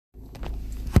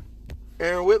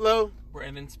Aaron Whitlow.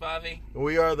 Brandon Spivey. And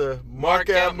we are the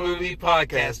Mark Out Movie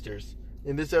Podcasters.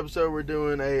 In this episode, we're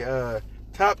doing a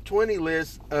top 20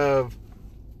 list of...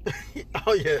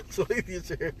 oh, yeah. Saleethia's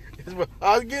here.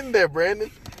 I was getting there,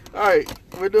 Brandon. All right.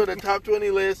 We're doing a top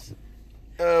 20 list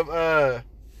of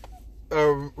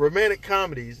romantic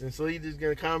comedies. And Saleethia's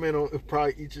going to comment on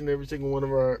probably each and every single one of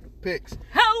our picks.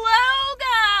 Hello,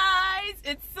 guys.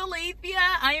 It's Saleethia.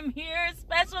 I am here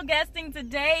special guesting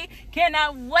today.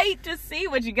 Cannot wait to see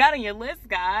what you got on your list,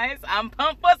 guys. I'm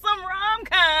pumped for some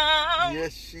rom-com.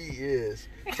 Yes, she is.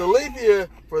 Saleethia,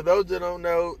 for those that don't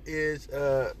know, is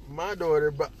my daughter,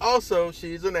 but also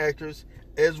she's an actress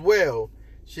as well.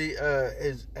 She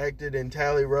has acted in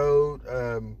Tally Road,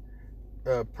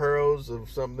 Pearls of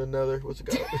something or another. What's it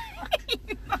called?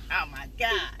 Oh my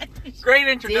God! Great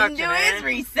introduction. Didn't do his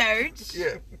research.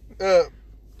 Yeah,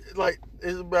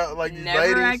 it's about like these Never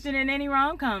ladies. acted in any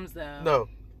rom-coms though. No,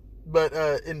 but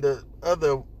in the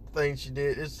other thing she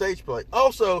did is stage play.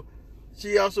 Also,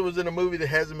 she also was in a movie that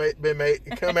hasn't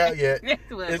come out yet.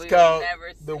 It's called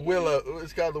The Willow.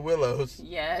 It's called The Willows.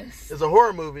 Yes. It's a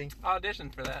horror movie. I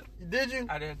auditioned for that. Did you?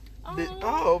 I did.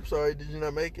 I'm sorry. Did you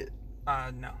not make it?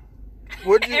 No.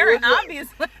 What'd you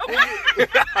obviously.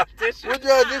 What'd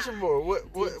you audition for?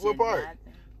 What part?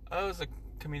 Oh, it was a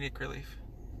comedic relief.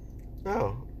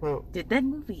 Oh, well. Did that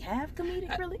movie have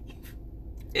comedic relief?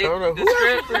 I don't know. The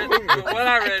script, what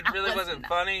I read really wasn't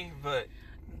funny, but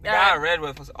the guy I read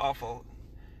with was awful.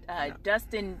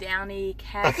 Dustin Downey,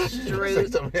 Kat I thought you were gonna say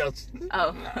Strute. something else.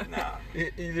 Oh. No.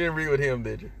 You didn't read with him,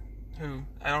 did you? Who?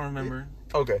 I don't remember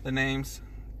Okay. the names.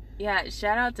 Yeah,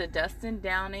 shout out to Dustin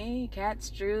Downey, Kat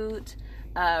Strute,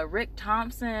 Rick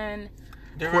Thompson.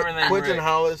 Do you remember that? Quentin Rick?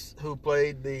 Hollis, who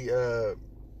played the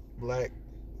black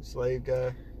slave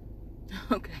guy.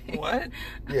 Okay. What?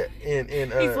 Yeah, in He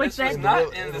switched This was that-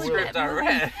 not in the script I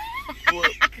read.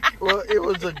 Well, it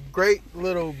was a great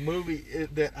little movie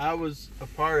that I was a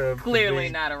part of. Clearly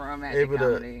not a romantic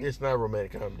comedy. It's not a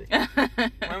romantic comedy.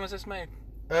 When was this made?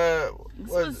 This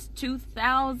was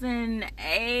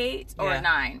 2008 or 9.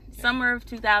 Yeah. Summer of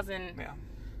 2008 Yeah.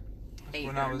 or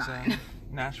When I was 9. in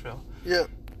Nashville. Yeah.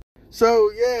 So,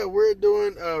 yeah, we're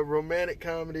doing romantic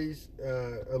comedies,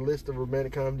 a list of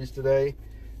romantic comedies today.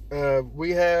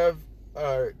 We have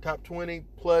our top 20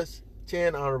 plus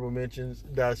 10 honorable mentions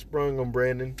that I sprung on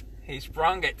Brandon. He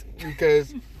sprung it.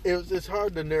 Because it's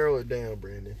hard to narrow it down,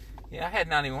 Brandon. Yeah, I had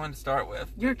 91 to start with.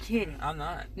 You're kidding. I'm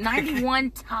not.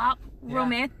 91 top Yeah.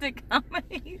 romantic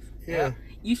comedies. Yeah.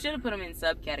 You should have put them in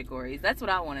subcategories. That's what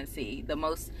I want to see.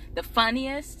 The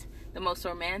funniest, the most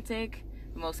romantic,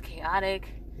 the most chaotic.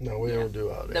 No, we don't do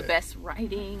all that. The best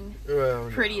writing, Well, no,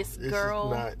 prettiest girl.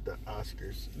 This is not the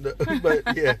Oscars. No, but,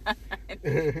 yeah.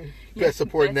 Best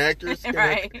supporting actress in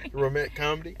a romantic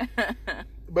comedy.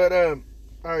 But, all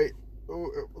right.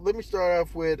 Let me start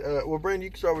off with, Brandon,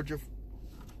 you can start with your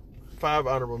 5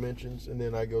 honorable mentions, and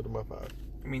then I go to my 5.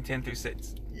 I mean 10 through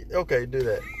 6. Okay, do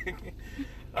that.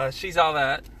 She's All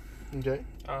That. Okay.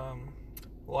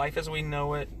 Life as We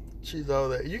Know It. She's All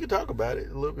That. You can talk about it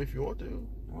a little bit if you want to.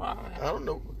 Wow. I don't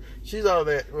know. She's All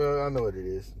That. Well, I know what it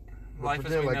is. But Life as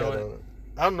pretend We like Know I It. don't.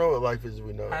 I don't know what Life is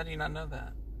we know. How do you not know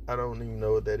that? I don't even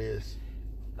know what that is.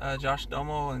 Josh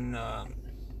Duhamel and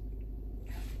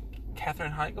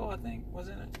Katherine Heigl, I think, was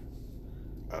in it.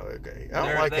 Oh, okay. I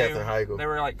don't like Katherine Heigl. They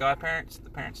were like godparents. The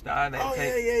parents died.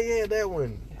 Yeah, that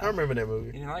one. Yeah. I remember that You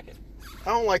movie. didn't like it? I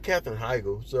don't like Katherine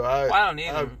Heigl, so I don't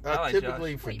either. I like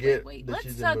typically Josh. forget Wait. that Let's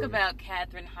she's talk in movies. about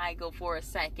Katherine Heigl for a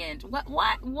second.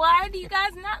 Why do you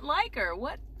guys not like her?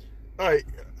 What? All right,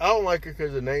 I don't like her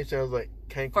because her name sounds like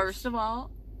Kankus. First of all,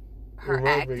 her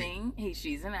Well, maybe- acting.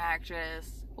 She's an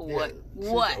actress. Yeah, What?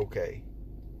 She's okay.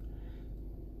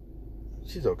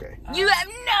 She's okay. You have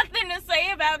nothing to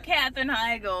say about Katherine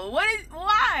Heigl.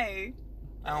 Why?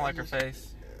 I don't like her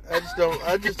face. I just don't.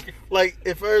 Like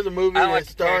if there's a movie I don't like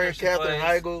that's the starring character she Katherine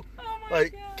plays. Heigl. Oh my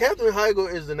Like God. Katherine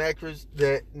Heigl is an actress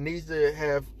that needs to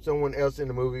have someone else in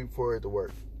the movie for it to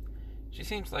work. She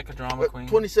seems like a drama But queen.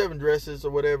 27 Dresses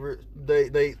or whatever.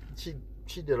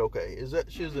 She did okay. Is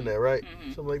that she was in there, right?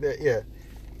 Mhm. Something like that. Yeah.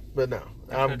 But no,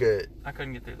 I'm good. I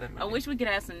couldn't get through that movie. I wish we could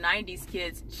have some 90s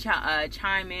kids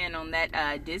chime in on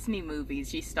that Disney movie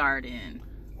she starred in.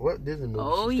 What Disney movie?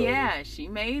 Oh, she starred in? yeah. She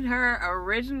made her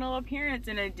original appearance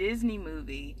in a Disney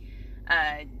movie.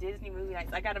 Disney movie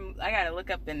nights. I gotta look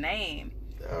up the name.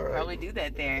 All right. Probably do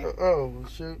that there. Oh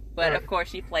shoot! But All of course,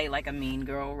 she played like a mean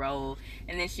girl role,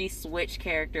 and then she switched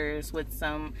characters with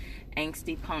some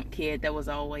angsty punk kid that was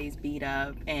always beat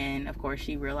up. And of course,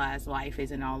 she realized life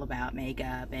isn't all about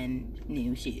makeup and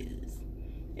new shoes.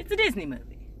 It's a Disney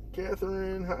movie.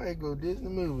 Katherine Heigl, Disney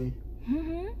movie.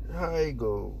 Mm-hmm.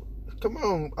 Heigl. Come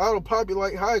on, autopop you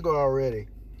like Hygo already.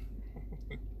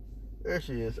 There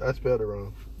she is. I spelled it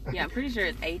wrong. Yeah, I'm pretty sure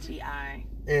it's H-E-I.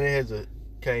 And it has a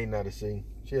K, not a C.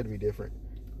 She had to be different.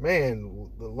 Man,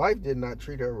 the life did not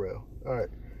treat her well. All right.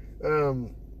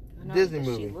 No, Disney does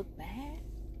movie. she look bad?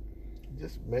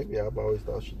 Just maybe. I've always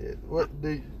thought she did. Look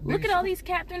at all these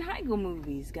Captain Heigl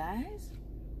movies, guys.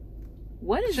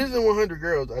 What is... She's in 100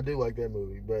 Girls. I do like that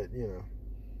movie, but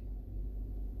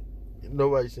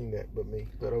nobody's seen that but me.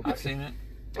 But okay. I've seen it.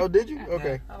 Oh, did you?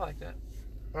 Okay. Yeah, I like that.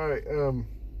 All right.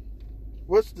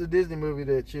 What's the Disney movie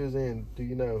that she was in? Do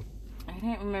you know? I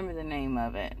can't remember the name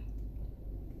of it.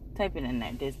 Type it in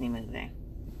there, Disney movie.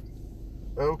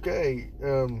 Okay.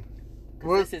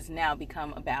 This has now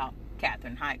become about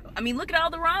Katherine Heigl. I mean, look at all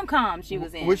the rom-coms she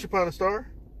was in. Wish Upon a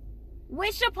Star?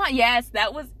 Wish Upon... Yes,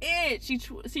 that was it. She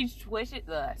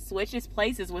switches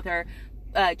places with her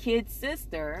kid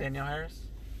sister. Danielle Harris.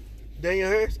 Danielle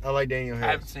Harris? I like Danielle Harris.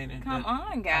 I haven't seen it. Come on,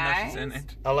 I know guys. she's in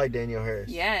it. I like Danielle Harris.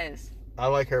 Yes. I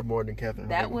like her more than Katherine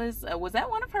That Heigl. was that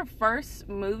one of her first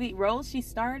movie roles she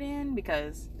starred in?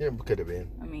 Because, It could have been.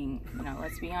 I mean,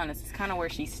 let's be honest, it's kind of where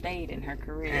she stayed in her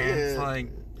career. And it's like,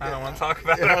 I don't want to talk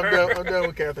about Yeah, her. I'm done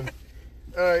with Katherine.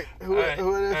 All right. Who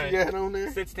else you got on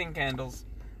there? 16 Candles.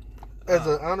 As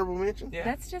an honorable mention? Yeah.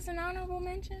 That's just an honorable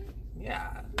mention?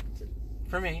 Yeah.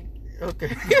 For me.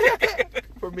 Okay.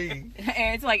 For me.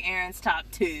 It's like Aaron's top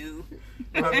 2.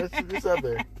 It's up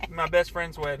there. My best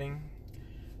friend's wedding.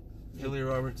 Julia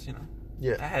Roberts, I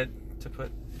Yeah. had to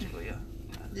put Julia.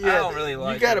 Yeah. I don't really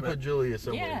like You got to her, put Julia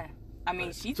somewhere. Yeah. I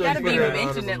mean, she's So got to you be put her in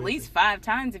mentioned honorable at least 5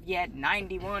 times if you had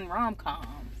 91 rom-coms.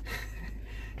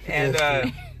 And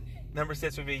Yes, number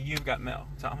 6 would be You've Got Mail,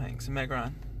 Tom Hanks and Meg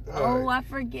Ryan. All right. I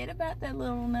forget about that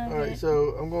little nugget. All right,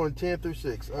 so I'm going 10 through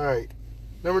 6. All right.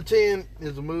 Number 10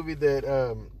 is a movie that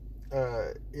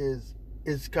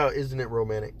is called Isn't It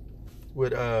Romantic?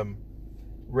 With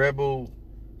Rebel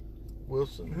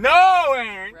Wilson. No,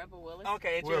 Aaron! Rebel Willis?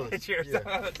 Okay, Willis, it's yours.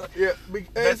 yeah. Yeah. Yeah,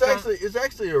 it's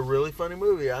actually a really funny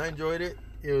movie. I enjoyed it.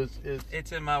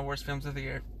 It's in my worst films of the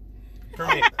year. For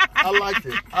me. I liked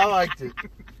it. I liked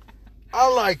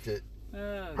it.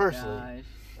 Oh, Personally. gosh.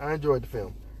 I enjoyed the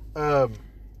film. And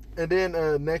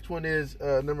then next one is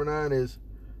number 9 is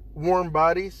Warm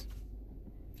Bodies.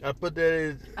 I put that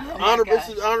as honorable. This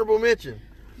is honorable mention.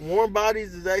 Warm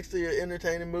Bodies is actually an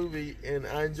entertaining movie, and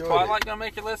I enjoyed Twilight gonna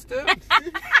make your list too? it.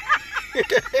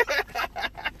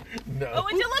 No. Oh,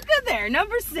 would you look good there?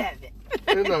 Number 7.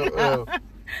 No.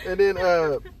 And then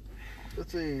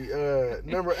let's see.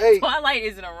 Number 8. Twilight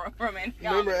isn't a romantic.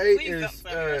 Number comedy. 8 Please don't is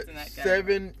put us in that category.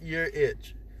 7 Year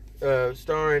Itch,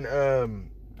 starring I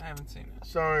haven't seen it.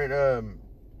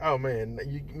 oh man,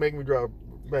 you make me draw a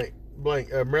blank.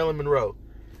 Marilyn Monroe.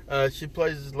 She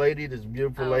plays this lady, this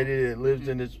beautiful lady that lives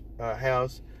in this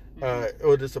house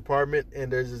or this apartment,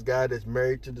 and there's this guy that's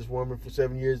married to this woman for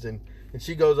 7 years, and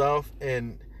she goes off,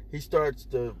 and he starts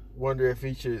to wonder if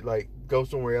he should go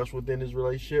somewhere else within his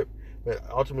relationship. But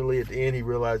ultimately, at the end, he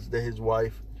realizes that his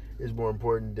wife is more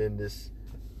important than this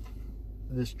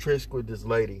tryst with this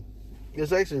lady.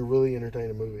 It's actually a really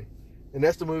entertaining movie, and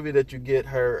that's the movie that you get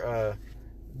her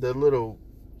the little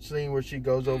scene where she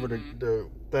goes over the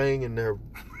thing and her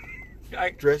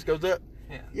dress goes up.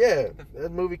 Yeah,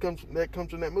 that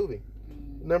comes from that movie.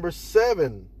 Number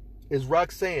 7 is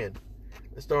Roxanne,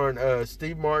 starring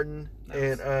Steve Martin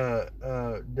and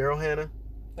Daryl Hannah.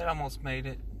 That almost made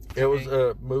it. It was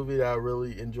a movie that I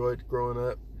really enjoyed growing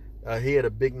up. He had a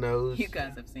big nose. You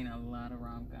guys have seen a lot of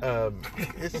rom-coms.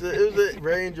 It was a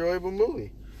very enjoyable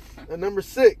movie. Number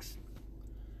 6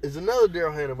 is another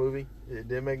Daryl Hannah movie. It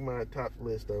didn't make my top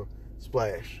list though.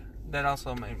 Splash. That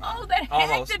also made me. Oh, that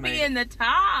had to be in the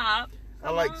top.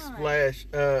 I like Splash.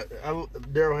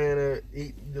 Daryl Hannah,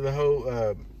 the whole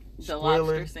the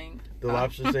lobster scene. The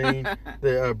lobster scene,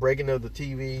 the breaking of the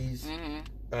TVs,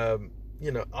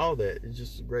 Mm-hmm. all that. It's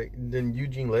just great. And then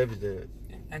Eugene Levy's in it.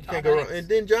 And Can't go wrong. And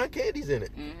then John Candy's in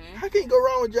it. Mm-hmm. How can you go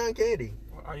wrong with John Candy?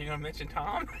 Are you gonna mention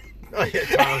Tom? Oh yeah,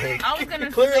 Tom Hanks. I was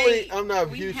gonna Clearly, say, I'm not a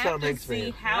we huge have Tom to Hanks see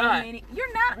fan. How Right. many?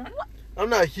 You're not. What, I'm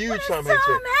not a huge what Tom has Hanks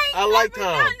fan. Hanks I like ever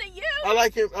Tom. done to you? I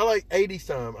like him. I like 80s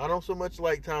Tom. I don't so much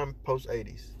like Tom post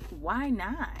 80s. Why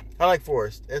not? I like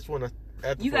Forrest. That's when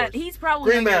after You Forrest. got. He's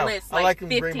probably Green on your Mile. list. I Like, like him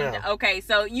 15. Green Mile. Okay,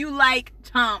 so you like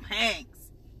Tom Hanks.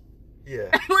 Yeah.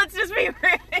 Let's just be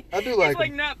real. I do like He's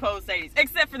like him. not post 80s,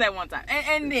 except for that one time,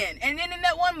 and then in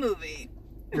that one movie.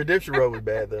 Redemption Road was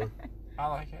bad though. I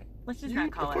like it. Let's just You-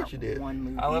 not call of course out you did. one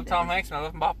movie. I love that Tom is- Hanks and I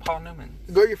love Paul Newman.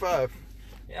 Go your 5.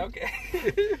 Yeah, okay.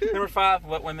 Number 5,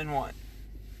 What Women Want.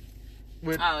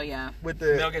 With Oh yeah. with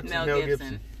the Mel Gibson. Mel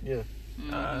Gibson.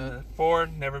 Yeah. 4,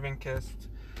 Never Been Kissed.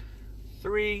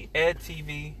 3, Ed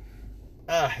TV.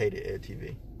 I hated Ed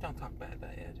TV. Don't talk bad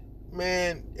about Ed.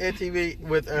 Man, Ed TV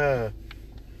with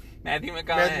Matthew McConaughey.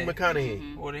 Matthew McConaughey.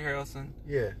 Mhm. Woody Harrelson.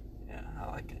 Yeah. Yeah,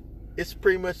 I like it. It's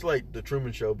pretty much like the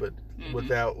Truman Show, but Mhm.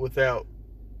 without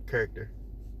character.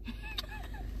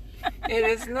 It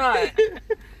is not.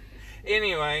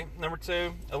 Anyway, number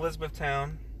 2,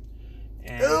 Elizabethtown.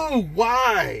 And Oh,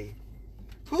 why?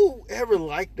 Who ever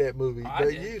liked that movie? I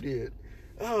But did. you did.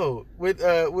 Oh, with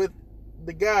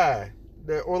the guy,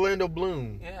 the Orlando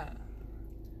Bloom. yeah,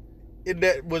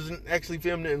 That wasn't actually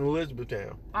filmed in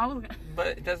Elizabethtown. I was. but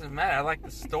it doesn't matter. I like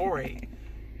the story.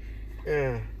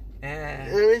 Yeah. Yeah.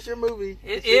 It's your movie.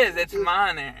 It's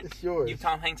mine. It's yours. You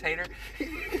Tom Hanks hater.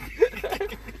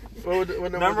 What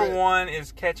number Number was that? 1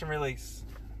 is Catch and Release.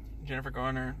 Jennifer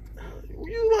Garner.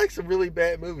 You like some really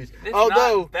bad movies. It's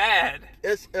Although not bad.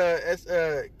 it's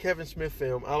Kevin Smith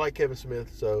film. I like Kevin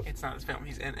Smith, so It's not his film.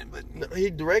 He's in it, but no, he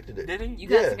directed it. did he? You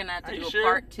guys Yeah. are gonna have Are to you do a sure?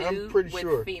 part 2 I'm pretty with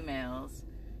sure. females.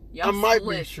 I might be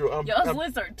lists- sure. Y'all's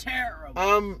lists are terrible.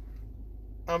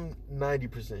 I'm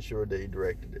 90% sure that he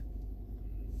directed it.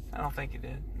 I don't think he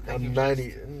did. I think I'm he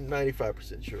was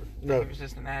 95% sure. just, No, he was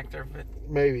just an actor, but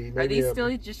maybe. Are these I'm-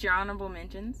 still just your honorable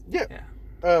mentions? Yeah.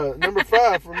 Yeah. Number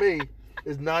 5 for me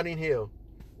is Notting Hill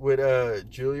with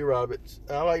Julia Roberts.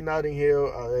 I like Notting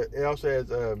Hill. It also has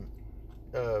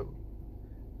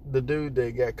the dude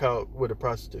that got caught with a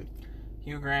prostitute.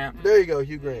 Hugh Grant. There you go,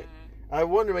 Hugh Grant. Mhm. I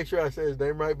wanted to make sure I said his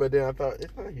name right, but then I thought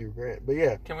it's not Hugh Grant. But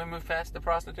yeah, Can we move past the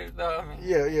prostitute though? I mean,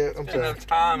 yeah. I'm it's been sorry. enough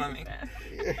time. I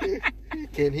mean,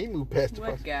 Can he move past the What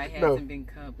prostitute? guy hasn't No. been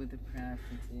caught with a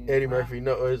prostitute? Eddie Murphy.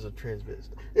 No, it's a transvestite.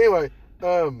 Anyway,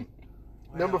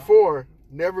 number well, 4,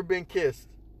 Never Been Kissed.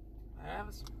 that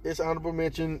was- It's honorable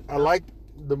mention. I like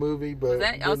the movie, but Was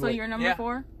that didn't also like- your number Yeah.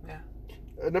 4?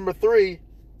 Number 3,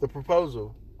 The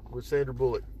Proposal with Sandra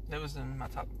Bullock. That was in my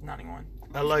top 91.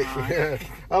 I like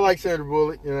I like Sandra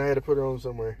Bullock, and I had to put her on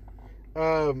somewhere.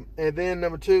 And then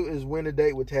number 2 is Win a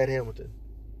Date with Tad Hamilton.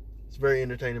 It's a very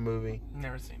entertaining movie.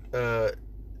 Never seen it.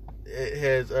 It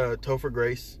has Topher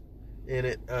Grace in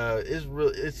it.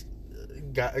 It's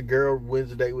got a girl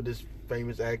wins a date with this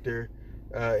famous actor,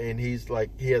 and he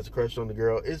has a crush on the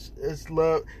girl. It's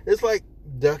love. It's like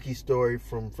Ducky's story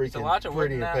from freaking Elijah Wood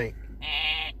Pretty in in that? Pink.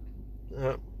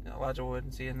 Elijah Wood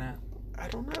and seeing that. I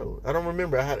don't know. I don't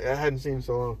remember. I hadn't seen it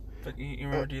so long. But you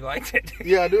remember you liked it?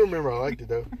 Yeah, I do remember. I liked it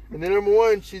though. And then number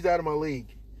 1, She's Out of My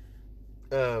League.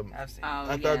 I've seen it.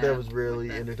 I thought that was really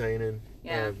entertaining.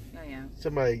 Yeah,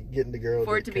 Somebody getting the girl.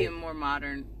 For that it to be a can't- more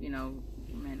modern,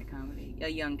 romantic comedy, a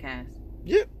young cast.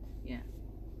 Yep. Yeah.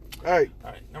 All right.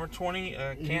 All right, number 20. You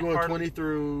Can't going hardly 20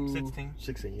 through 16.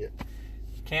 16, yeah.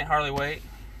 Can't Hardly Wait.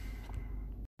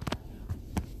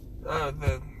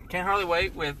 The Can't Hardly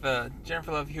Wait with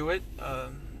Jennifer Love Hewitt.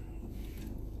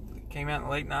 Came out in the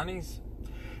late 90s.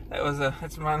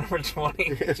 That's my number 20.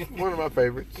 It's one of my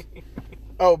favorites.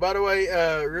 Oh, by the way,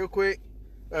 real quick,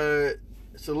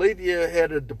 Celedia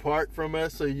had to depart from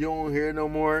us, so you won't hear no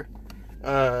more.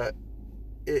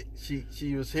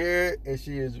 She was here and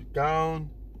she is gone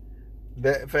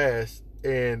that fast,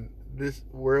 and this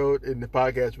world and the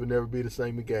podcast would never be the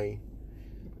same again.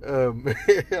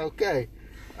 Okay,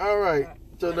 all right.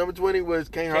 So number 20 was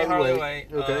Can't Hardly Wait.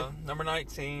 Okay, Number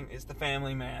 19 is The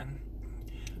Family Man.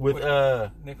 with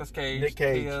Nicolas Cage, Nick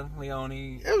Cage. Tia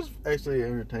Leone. it was actually an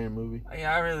entertaining movie.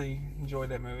 Yeah, I really enjoyed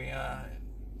that movie.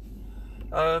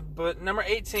 But number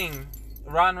 18,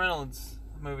 Ryan Reynolds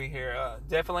movie here.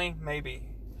 Definitely, Maybe.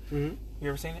 Mm-hmm. You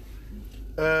ever seen it?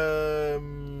 No.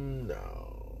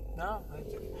 No.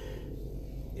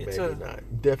 Maybe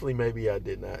not. Definitely, maybe I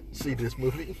did not see this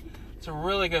movie. It's a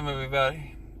really good movie about.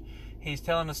 He's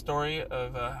telling a story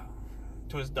of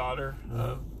to his daughter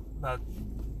about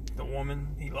the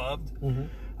woman he loved, the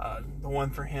one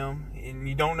for him, and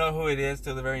you don't know who it is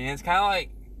till the very end. It's kind of like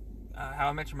How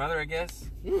I Met Your Mother, I guess,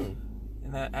 in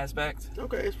that aspect.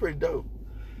 Okay, it's pretty dope.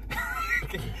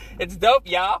 It's dope,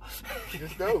 y'all.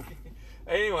 It's dope.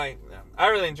 Anyway, I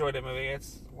really enjoyed that movie.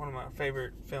 It's one of my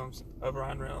favorite films of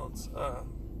Ryan Reynolds.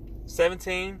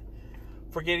 17,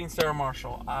 Forgetting Sarah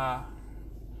Marshall. I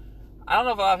don't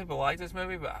know if a lot of people like this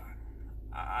movie, but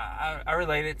I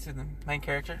relate it to the main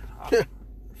character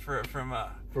for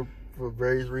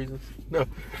various reasons. No.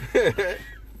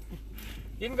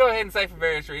 You can go ahead and say for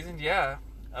various reasons, yeah.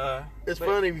 It's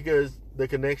funny because the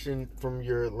connection from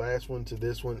your last one to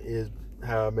this one is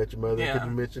How I Met Your Mother. Yeah. Because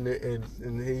you mentioned it,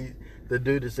 and the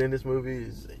dude that's in this movie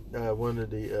is one of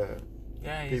the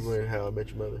people in How I Met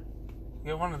Your Mother.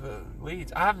 Yeah, one of the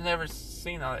leads. I've never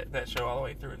seen that show all the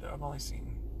way through, though. I've only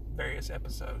seen various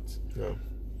episodes. No.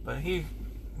 But he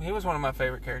was one of my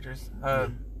favorite characters.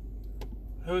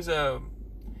 Who's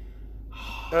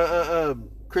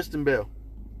Kristen Bell.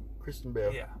 Kristen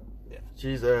Bell. Yeah.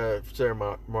 She's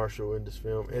Sarah Marshall in this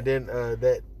film, and then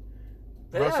They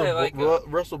had,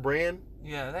 Russell Brand.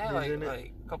 Yeah, they had like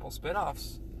a couple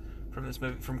spinoffs from this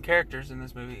movie, from characters in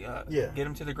this movie. Yeah. Get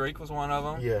Him to the Greek was one of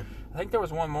them. Yeah. I think there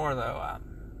was one more though,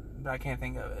 but I can't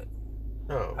think of it.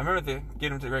 Oh. I remember the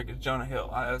Get Him to the Greek is Jonah Hill.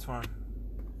 That's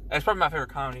probably my favorite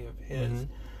comedy of his.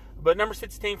 Mm-hmm. But number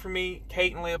 16 for me,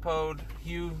 Kate and Leopold,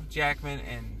 Hugh Jackman,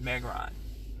 and Meg Ryan.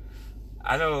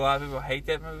 I know a lot of people hate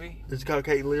that movie. Is it called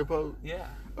Kate and Leopold? Yeah.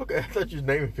 Okay, I thought you was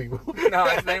naming people. No,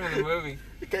 it's the name of the movie.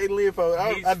 Kate and Leopold.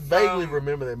 I vaguely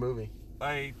remember that movie.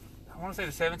 Like, I want to say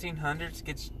the 1700s,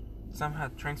 gets somehow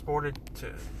transported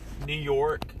to New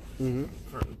York to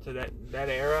that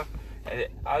era. And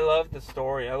I love the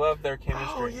story. I love their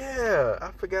chemistry. Oh, yeah.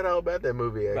 I forgot all about that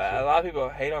movie, actually. But a lot of people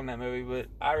hate on that movie, but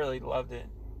I really loved it.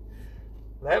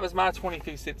 That was my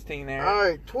 22-16 there. All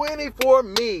right, 20 for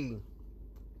me.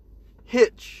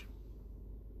 Hitch.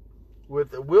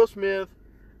 With Will Smith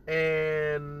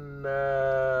and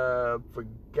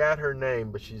forgot her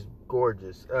name, but she's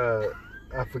gorgeous.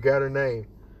 I forgot her name.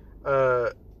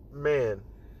 Man.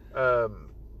 I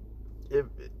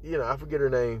forget her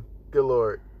name. Good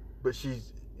Lord. But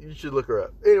you should look her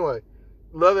up. Anyway,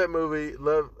 love that movie.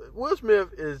 Will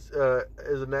Smith is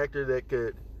an actor that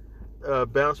could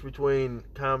bounce between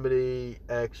comedy,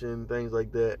 action, things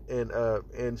like that,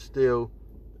 and still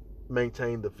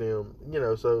maintain the film.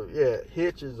 So yeah,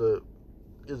 Hitch is a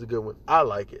good one. I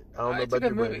like it. I don't know about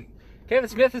your movie. Kevin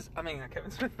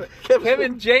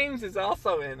James is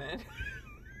also in it.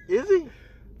 Is he?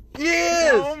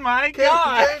 Yes. Oh my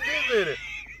God. Kevin James is in it.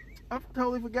 I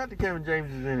totally forgot that Kevin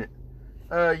James is in it.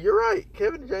 You're right.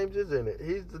 Kevin James is in it.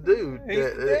 He's the dude.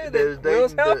 That is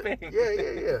Will's helping.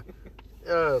 Yeah.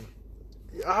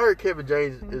 I heard Kevin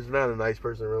James is not a nice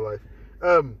person in real life.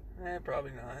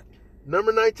 Probably not.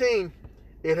 Number 19.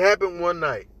 It Happened One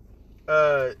Night.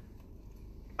 I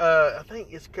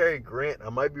think it's Cary Grant. I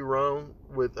might be wrong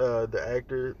with the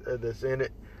actor that's in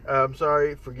it. I'm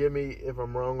sorry. Forgive me if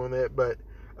I'm wrong on that. But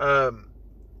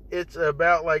it's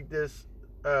about like this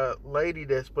lady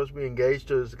that's supposed to be engaged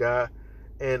to this guy,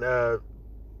 and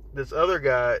this other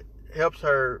guy helps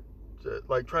her to,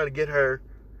 trying to get her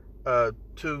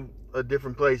to a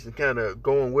different place and kind of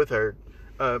going with her.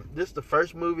 This is the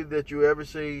first movie that you ever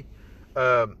see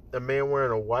a man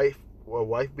wearing a wife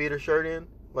beater shirt in.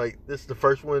 This is the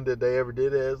first one that they ever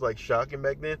did. It was shocking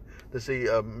back then to see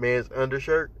a man's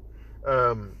undershirt.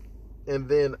 And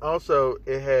then also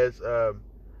it has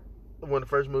one of the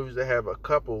first movies that have a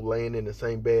couple laying in the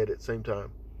same bed at the same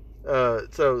time.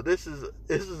 So this is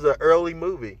an early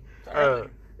movie.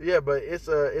 Yeah, but it's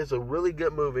a really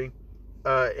good movie,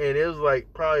 and it was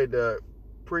probably the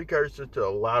precursor to a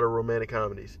lot of romantic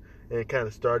comedies, and it kind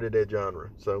of started that genre.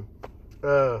 So,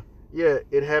 yeah,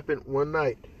 It Happened One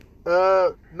Night.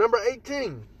 Number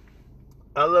 18.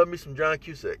 I love me some John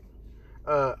Cusack.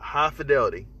 High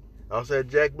Fidelity. Also had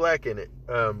Jack Black in it.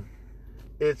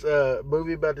 It's a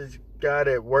movie about this guy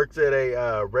that works at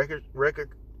a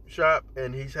record shop,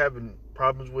 and he's having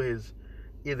problems with his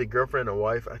either girlfriend or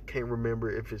wife. I can't remember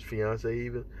if his fiance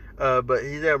even. But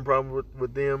he's having problems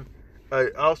with them.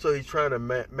 Also, he's trying to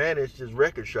manage his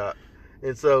record shop.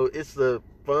 And so it's a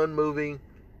fun movie.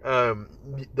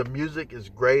 The music is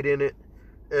great in it.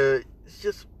 It's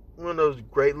just one of those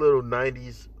great little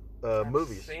 90s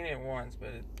movies. I've seen it once,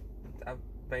 but I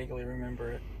vaguely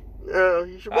remember it.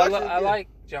 You should watch it. I like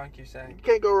John Cusack. You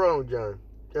can't go wrong with John.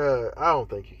 I don't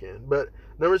think you can. But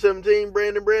number 17,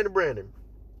 Brandon.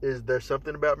 Is There's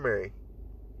Something About Mary.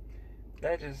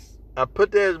 I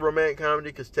put that as romantic comedy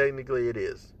because technically it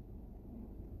is.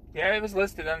 Yeah, it was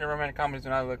listed under romantic comedies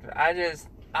when I looked at it.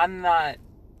 I'm not...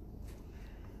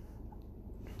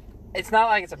 It's not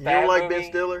like it's a bad movie. You don't like Ben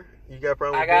Stiller? You got a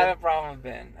problem with Ben? I got a problem with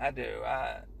Ben. I do.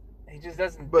 He just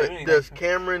doesn't do anything. But does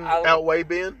Cameron outweigh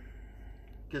Ben?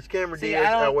 Because Cameron Diaz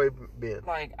outweigh Ben.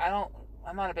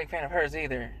 I'm not a big fan of hers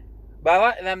either. But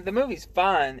I like the movie's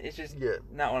fun. It's just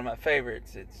not one of my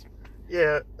favorites.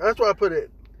 Yeah, that's why I put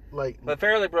it But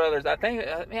Fairley Brothers, I think,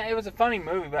 it was a funny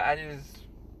movie, but it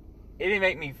didn't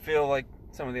make me feel like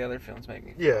some of the other films make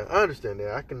me feel. Yeah, I understand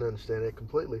that. I can understand that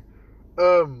completely.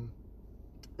 And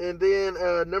then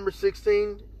number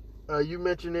 16, you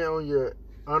mentioned it on your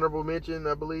honorable mention,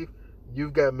 I believe.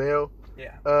 You've Got Mail.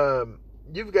 Yeah.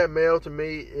 You've Got Mail to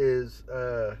me is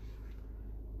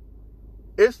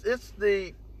it's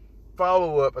the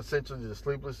follow-up essentially to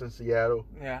Sleepless in Seattle.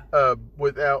 Yeah.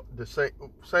 Without the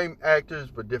same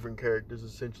actors but different characters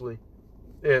essentially.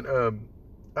 And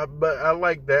but I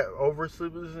like that over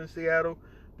Sleepless in Seattle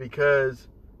because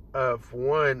for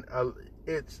one,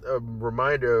 it's a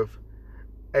reminder of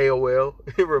AOL.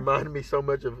 It reminded me so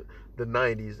much of the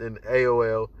 90s and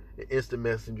AOL, Instant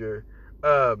Messenger.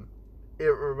 It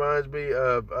reminds me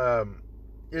of,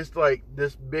 it's like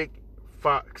this big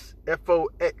Fox,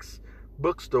 FOX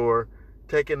bookstore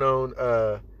taking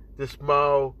on this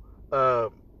small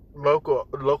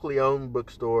locally owned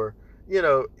bookstore,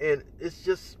 and it's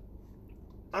just,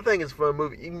 I think it's a fun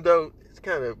movie, even though it's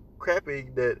kind of crappy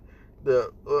that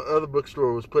the other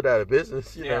bookstore was put out of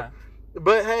business, you know.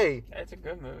 But hey, it's a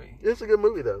good movie. It's a good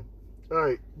movie though. All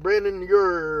right, Brandon,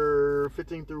 you're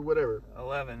 15 through whatever.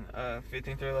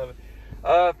 15 through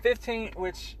 11. 15,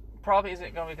 which probably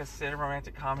isn't going to be considered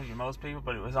romantic comedy to most people,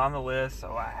 but it was on the list,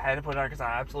 so I had to put it on because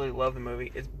I absolutely love the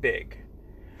movie. It's Big.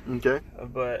 Okay.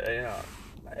 But,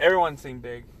 everyone's seen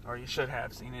Big, or you should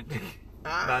have seen it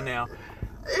by now.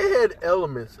 It had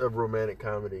elements of romantic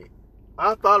comedy.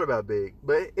 I thought about Big,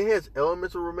 but it has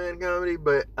elements of romantic comedy,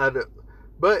 but I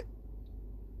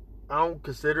don't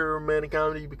consider it romantic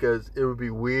comedy because it would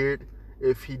be weird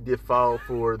if he did fall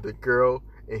for the girl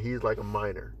and he's like a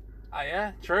minor.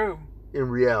 Yeah, true. In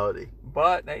reality.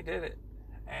 But they did it.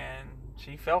 And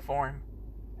she fell for him.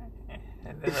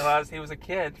 And then realized he was a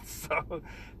kid. So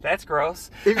that's gross.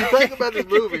 If you think about this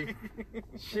movie,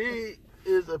 she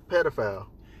is a pedophile.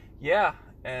 Yeah.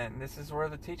 And this is where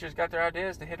the teachers got their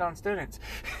ideas to hit on students.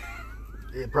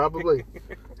 Yeah, probably.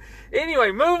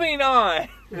 Anyway, moving on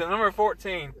to number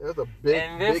 14. That's a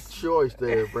big choice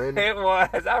there, Brandon. It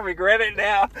was. I regret it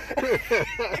now.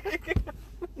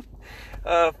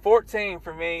 14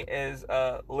 for me is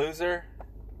Loser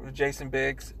with Jason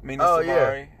Biggs, Mina Suvari.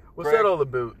 Yeah. What's that all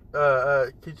about?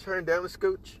 Can you turn down the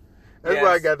scooch? That's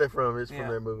where I got that from. It's from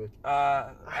that movie.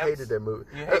 I hated that movie.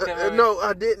 You hate that movie? No,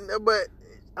 I didn't. But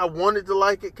I wanted to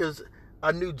like it because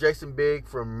I knew Jason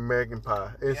Biggs from American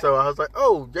Pie. And so I was like,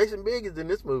 oh, Jason Biggs is in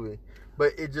this movie.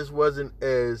 But it just wasn't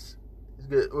as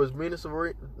good. Was Mina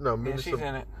Suvari? No, she's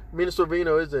in it. Mina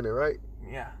Sorvino is in it, right?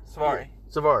 Yeah, Savari.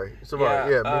 Savari.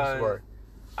 Yeah, Mina Savari.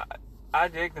 I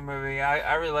dig the movie.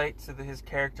 I relate to his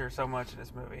character so much in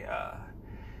this movie.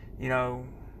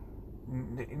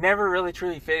 Never really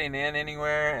truly fitting in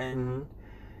anywhere, and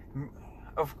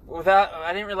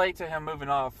I didn't relate to him moving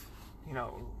off.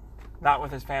 Not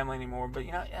with his family anymore. But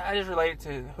I just related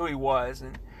to who he was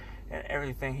and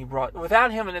everything he brought.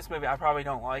 Without him in this movie, I probably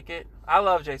don't like it. I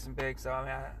love Jason Biggs, so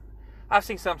I've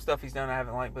seen some stuff he's done I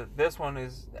haven't liked, but this one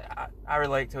is I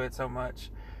relate to it so much.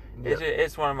 Yeah.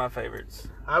 It's one of my favorites.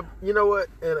 You know what?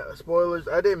 And spoilers,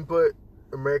 I didn't put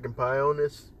American Pie on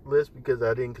this list because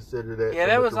I didn't consider that. Yeah,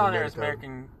 that was on there as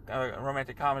American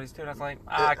romantic comedies too. And I was like,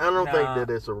 I don't think that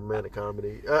it's a romantic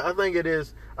comedy. I think it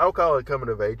is. I would call it a coming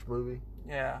of age movie.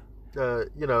 Yeah.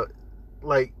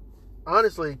 Like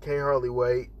honestly, Can't Hardly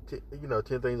Wait.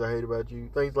 10 Things I Hate About You.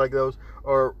 Things like those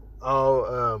are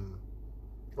all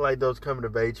like those coming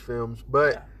of age films,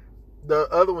 but the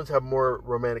other ones have more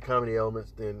romantic comedy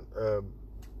elements than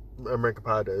American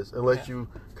Pie does, unless you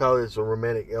call this a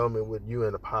romantic element with you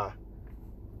and a pie,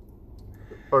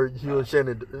 or you and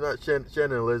Shannon, not Shannon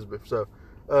and Elizabeth. So,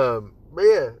 but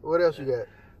yeah, what else you got?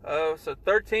 So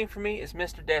 13 for me is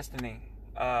Mr. Destiny.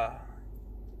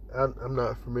 I'm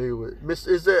not familiar with Mr.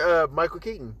 Is that Michael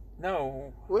Keaton?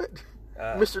 No. What?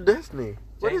 Mr. Destiny.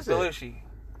 What is it? Belushi.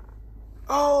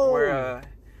 Oh. Where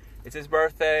it's his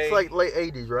birthday. It's like late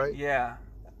 80s, right? Yeah.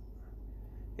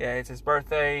 Yeah, it's his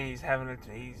birthday. He's having a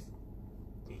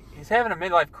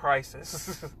midlife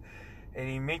crisis, and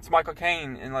he meets Michael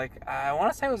Caine in I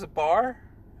want to say it was a bar.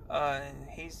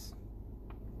 He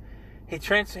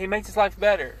makes his life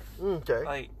better.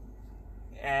 Okay.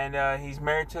 And he's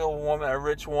married to a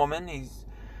rich woman. He's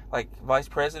vice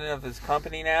president of his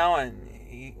company now,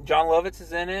 and John Lovitz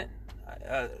is in it.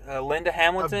 Linda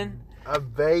Hamilton. I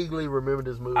vaguely remember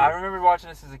this movie. I remember watching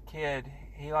this as a kid.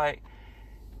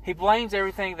 He blames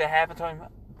everything that happened to him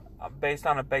based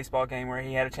on a baseball game where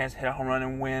he had a chance to hit a home run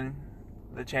and win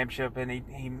the championship, and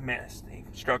he missed. He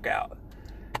struck out,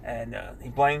 and he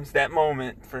blames that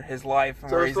moment for his life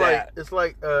and where he's at. It's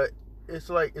like It's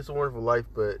a Wonderful Life,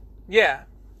 but yeah.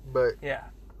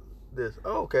 This.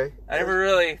 Oh, okay. I never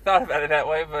really thought about it that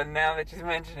way, but now that you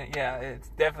mention it, yeah, it's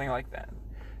definitely like that.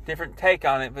 Different take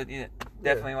on it, but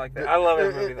definitely like that. I love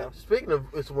that movie though. Speaking of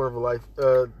It's a Wonderful Life,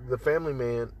 The Family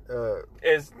Man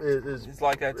is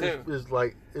like that too.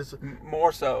 It's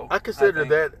more so. I consider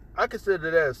that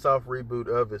a soft reboot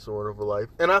of It's a Wonderful Life,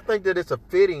 and I think that it's a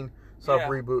fitting soft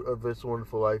reboot of It's a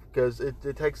Wonderful Life because it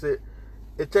takes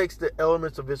the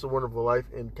elements of It's a Wonderful Life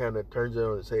and kind of turns it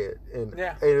on its head, and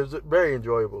it was very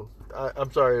enjoyable.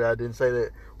 I'm sorry that I didn't say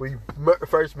that when you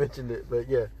first mentioned it, but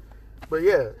yeah,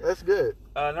 that's good.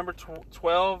 Number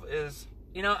 12 is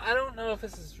I don't know if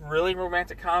this is really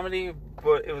romantic comedy,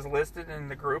 but it was listed in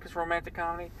the group as romantic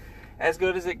comedy. As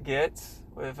Good as It Gets,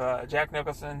 with Jack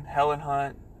Nicholson, Helen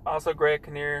Hunt, also Greg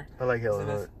Kinnear. I like Helen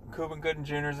Hunt. Cuba Gooding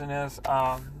Jr.'s in this.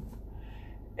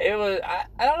 It was.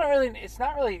 I don't know really. It's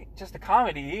not really just a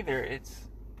comedy either. It's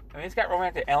got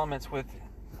romantic elements with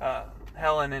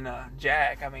Helen and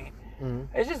Jack. I mean,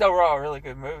 it's just overall a really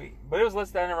good movie. But it was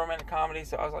listed as a romantic comedy,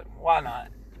 so I was like, why not?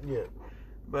 Yeah.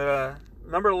 But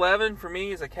number 11 for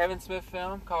me is a Kevin Smith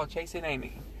film called Chasing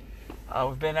Amy.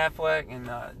 With Ben Affleck and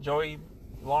Joey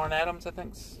Lauren Adams, I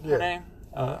think's her name.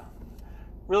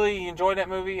 Really enjoyed that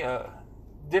movie.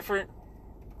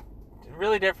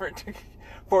 Really different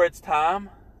for its time.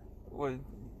 With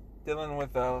dealing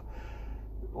with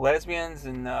lesbians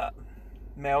and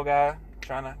male guy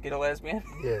trying to get a lesbian.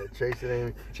 Yeah, Chasing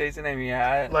Amy. Chasing Amy,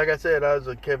 yeah. Like I said, I was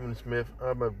a Kevin Smith.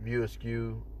 I'm a View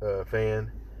Askew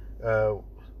fan.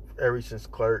 Ever since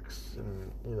Clerks and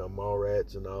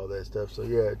Mallrats and all that stuff. So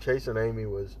yeah, Chasing Amy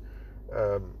was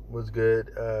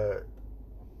good. I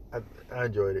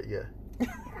enjoyed it. Yeah.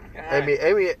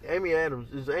 Right. Amy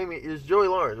Adams is Joey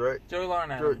Lawrence, right? Joey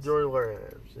Lauren Adams. Joey Lauren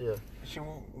Adams. Yeah. She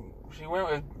went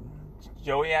with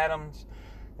Joey Adams,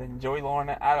 then Joey Lauren.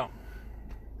 I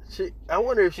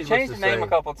wonder if she changed looks the the name same. a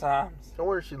couple times. I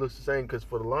wonder if she looks the same because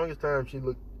for the longest time she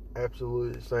looked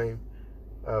absolutely the same.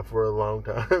 For a long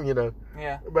time,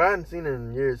 Yeah. But I hadn't seen her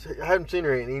in years. I haven't seen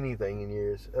her in anything in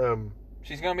years.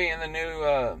 She's gonna be in the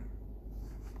new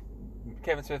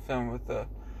Kevin Smith film with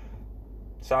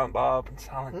Silent Bob and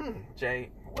Silent Jay.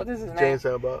 What is his name? Jay and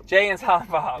Silent Bob. Jay and Silent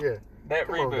Bob. Yeah. That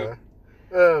Come reboot.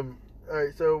 On, all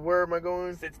right. So where am I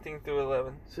going? 16 through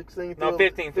 11. 16 No,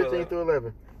 15 through 11. through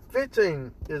 11.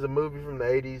 15 is a movie from the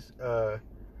 80s. I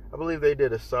believe they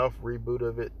did a soft reboot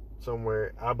of it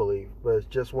somewhere, I believe, but it's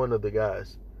just one of the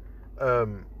guys.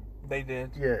 They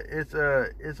did. Yeah, it's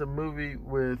a movie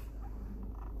with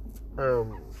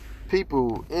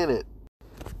people in it.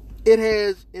 It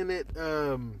has in it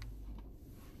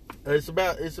it's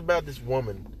about this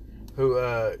woman who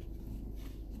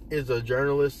is a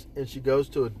journalist, and she goes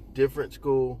to a different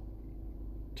school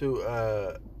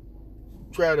to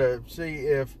try to see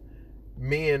if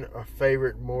men are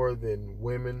favored more than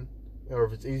women, or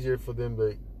if it's easier for them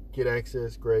to get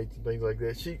access grades and things like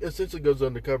that. She essentially goes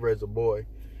undercover as a boy.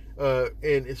 And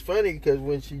it's funny because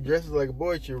when she dresses like a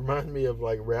boy, she reminds me of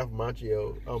like Ralph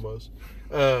Macchio almost.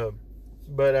 But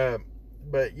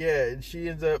yeah, she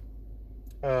ends up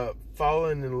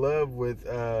falling in love with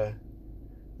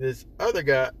this other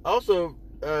guy. Also,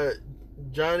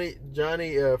 Johnny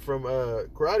from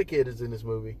Karate Kid is in this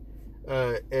movie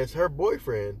as her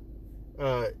boyfriend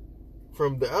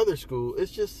from the other school.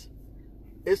 It's just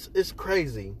it's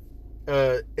crazy,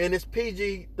 and it's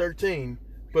PG-13,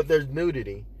 but there's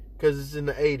nudity because it's in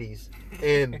the 80s,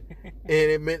 and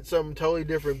it meant something totally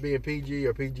different being PG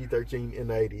or PG-13 in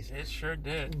the 80s. It sure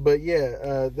did. But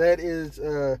yeah, that is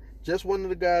just one of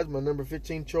the guys. My number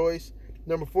 15 choice.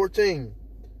 Number 14,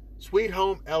 Sweet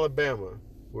Home Alabama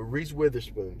with Reese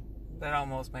Witherspoon. That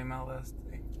almost made my list.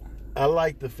 I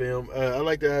like the film. I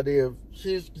like the idea of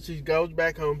she goes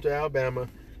back home to Alabama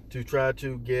to try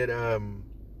to get her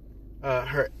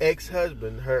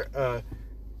ex-husband, her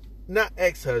not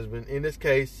ex-husband in this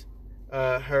case,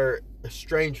 her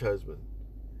estranged husband,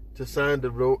 to sign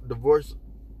the divorce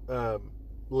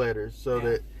letters so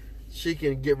that she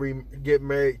can get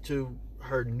married to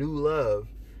her new love.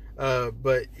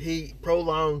 But he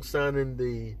prolongs signing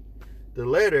the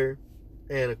letter,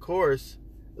 and of course,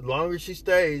 the longer she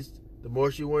stays, the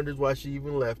more she wonders why she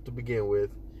even left to begin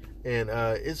with. And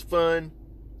it's fun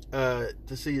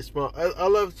to see a small. I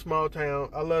love small town.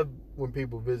 I love when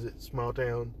people visit small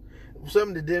town.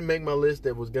 Something that didn't make my list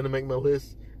that was gonna make my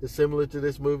list is similar to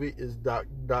this movie is Doc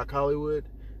Hollywood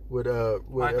with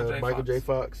Michael J.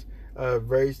 Fox.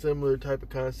 Very similar type of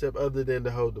concept, other than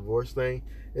the whole divorce thing.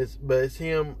 It's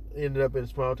him ended up in a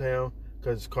small town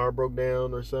because his car broke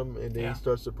down or something, and then he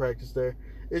starts to practice there.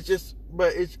 It's just,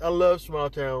 I love small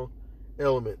town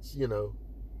elements, so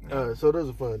those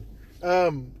are fun.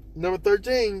 Number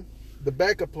 13, The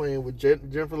Backup Plan with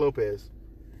Jennifer Lopez.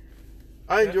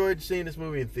 I enjoyed seeing this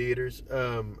movie in theaters.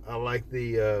 I like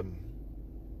the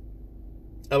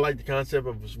concept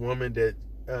of this woman that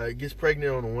gets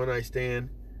pregnant on a one-night stand,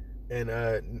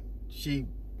 and she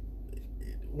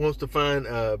wants to find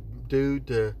a dude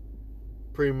to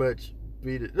pretty much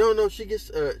beat it. No, she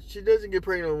doesn't get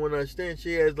pregnant on a one-night stand.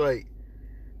 She has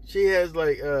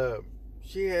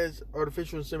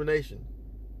artificial insemination.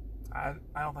 I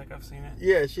don't think I've seen it.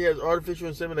 Yeah, she has artificial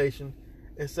insemination,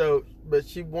 and so, but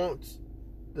she wants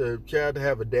the child to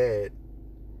have a dad,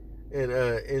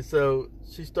 and so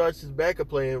she starts this backup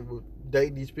plan with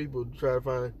dating these people to try to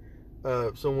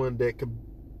find someone that could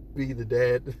be the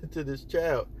dad to this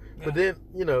child. Yeah. But then,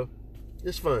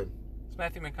 it's fun. Is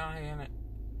Matthew McConaughey in it?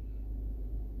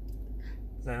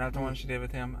 Is that not the one she did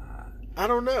with him? I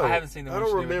don't know. I haven't seen the one. I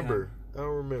don't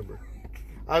remember.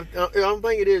 I don't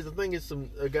think it is. I think it's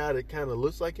a guy that kind of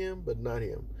looks like him, but not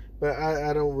him. But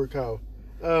I don't recall.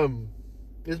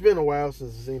 It's been a while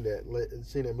since I've seen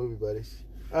that movie, buddies.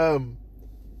 And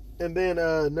then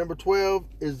number 12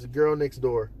 is The Girl Next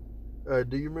Door.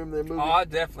 Do you remember that movie? Oh, I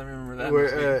definitely remember that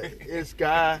where, movie. This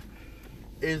guy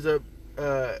is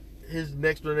his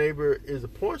next door neighbor is a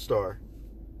porn star,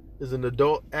 is an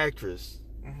adult actress,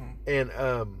 and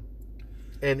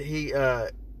he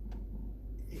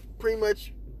pretty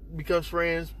much becomes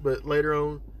friends, but later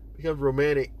on becomes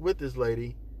romantic with this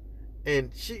lady,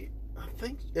 and I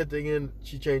think at the end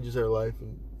she changes her life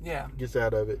and gets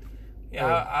out of it. Yeah,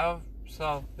 I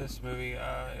saw this movie.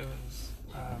 It was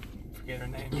forget her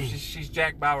name. She's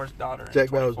Jack Bauer's daughter. Jack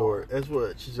Bauer's daughter. That's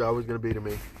what she's always going to be to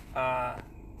me.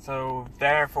 So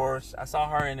therefore, I saw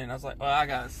her in it, and I was like, well, I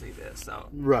gotta see this. So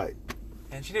right.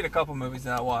 And she did a couple movies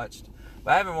that I watched,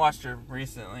 but I haven't watched her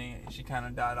recently. She kind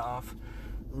of died off.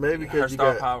 Maybe because her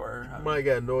star power. You might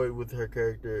got annoyed with her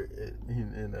character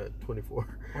in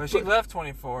 24. When she left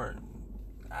 24,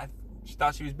 she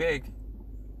thought she was big.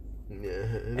 Yeah,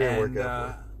 it didn't work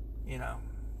out.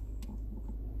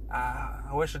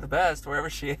 I wish her the best wherever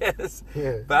she is.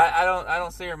 Yeah. But I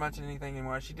don't see her much in anything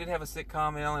anymore. She did have a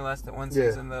sitcom. It only lasted one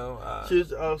season though. She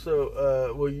was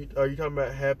also. Are you talking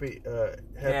about happy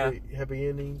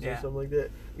endings or something like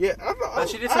that? Yeah. But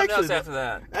she did something else after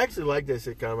that. I actually like that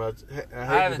sitcom. I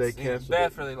hate that they canceled it.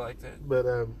 Beth really liked it.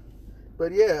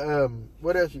 But yeah.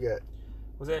 What else you got?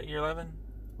 Was that year 11?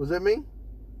 Was that me?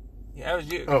 Yeah, that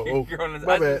was you. Oh,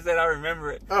 I just said I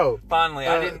remember it. Oh, finally,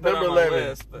 I didn't put it on my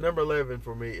list. But number 11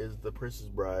 for me is The Princess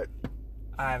Bride.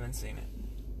 I haven't seen it.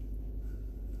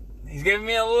 He's giving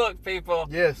me a look, people.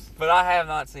 Yes, but I have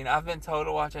not seen it. I've been told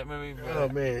to watch that movie. Oh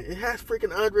man, it has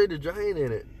freaking Andre the Giant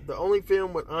in it. The only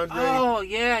film with Andre. Oh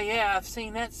yeah, I've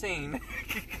seen that scene.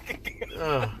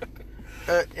 But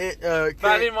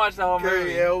I didn't watch the whole movie.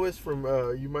 Carrie Elwes from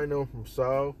you might know him from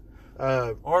Saw.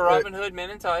 Or Robin Hood, Men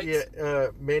in Tights. Yeah,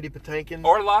 Mandy Patinkin.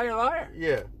 Or Liar.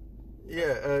 Yeah.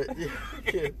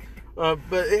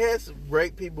 But it has some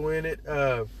great people in it.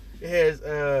 It has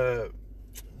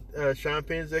Sean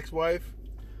Penn's ex-wife.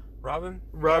 Robin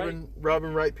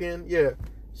Wright Penn. Yeah.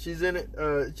 She's in it.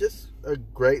 Just a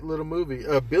great little movie.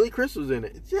 Billy Crystal's in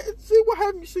it. See, why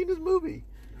haven't you seen this movie?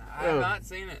 I have not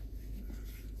seen it.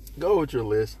 Go with your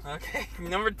list. Okay.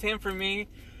 Number 10 for me.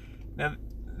 Now,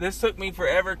 this took me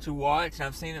forever to watch, and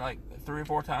I've seen it like 3 or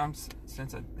 4 times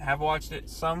since I have watched it.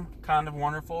 Some Kind of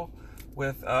Wonderful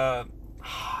with the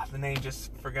name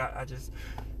just forgot.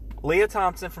 Leah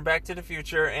Thompson from Back to the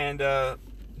Future, and the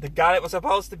guy that was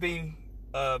supposed to be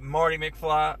Marty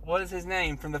McFly. What is his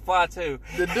name from The Fly 2?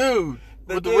 The dude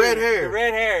with the red hair. The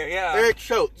red hair, yeah. Eric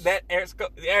Schultz.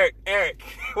 Eric,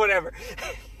 whatever.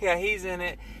 Yeah, he's in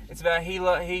it. It's about he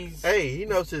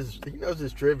knows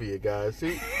his trivia, guys.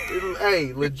 See,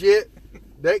 hey, legit,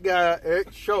 that guy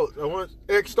Eric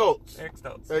Stoltz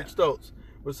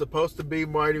was supposed to be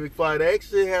Marty McFly. They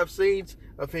actually have scenes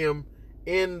of him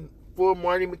in full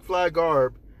Marty McFly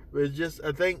garb. But it's just,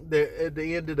 I think that at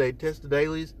the end, did they test the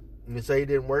dailies and they say it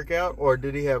didn't work out, or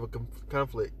did he have a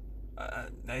conflict?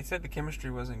 They said the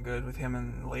chemistry wasn't good with him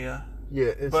and Leah.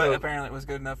 Yeah, but apparently it was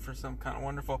good enough for Some Kind of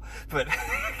Wonderful. But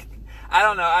I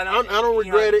don't know. I don't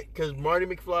regret it because Marty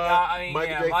McFly,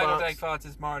 Michael J. Fox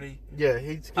is Marty. Yeah,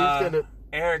 he's gonna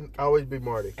always be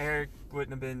Marty. Eric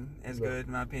wouldn't have been as good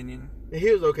in my opinion.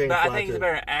 He was okay. But I think he's a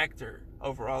better actor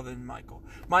overall than Michael.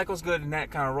 Michael's good in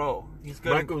that kind of role.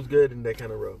 Michael's good in that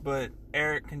kind of role. But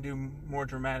Eric can do more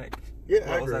dramatic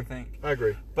roles, I think. I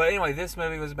agree. But anyway, this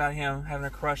movie was about him having a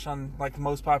crush on like the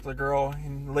most popular girl,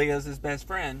 and Leah's his best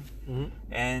friend. Mm-hmm.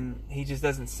 And he just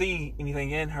doesn't see anything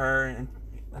in her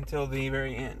until the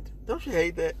very end. Don't you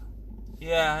hate that?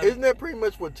 Yeah. Isn't that pretty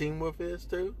much what Teen Wolf is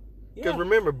too? Because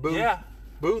remember, Booth. Yeah.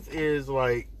 Booth is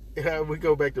like, we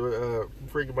go back to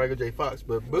freaking Michael J. Fox,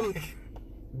 but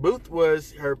Booth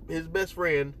was his best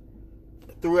friend.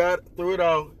 Throughout it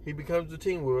all, he becomes the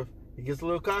Teen Wolf. He gets a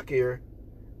little cockier,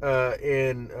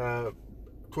 and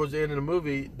towards the end of the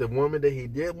movie, the woman that he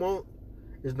did want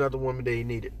is not the woman that he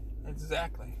needed.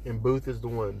 Exactly. And Booth is the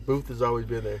one. Booth has always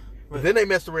been there. But then they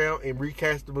messed around and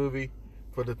recast the movie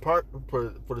for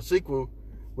the sequel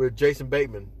with Jason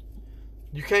Bateman.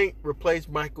 You can't replace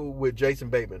Michael with Jason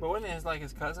Bateman. But wasn't it like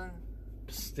his cousin?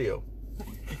 Still.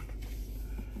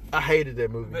 I hated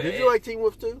that movie. Did you like Teen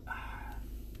Wolf too?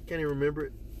 Can't even remember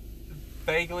it.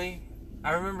 Vaguely.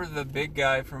 I remember the big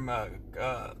guy from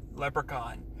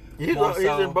Leprechaun. He's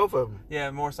in both of them.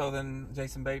 Yeah, more so than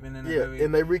Jason Bateman in the movie. Yeah,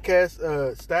 and they recast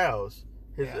Styles,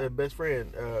 his Yeah. best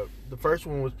friend. The first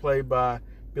one was played by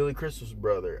Billy Crystal's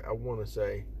brother, I want to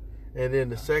say. And then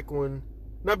the second one,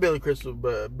 not Billy Crystal,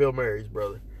 but Bill Murray's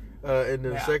brother. And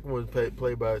then the second one was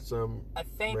played by some I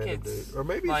think random it's dude. Or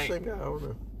maybe like, it's the same guy, I don't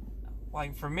know.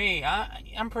 Like for me,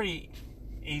 I'm pretty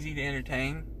easy to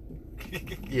entertain.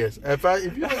 Yes, if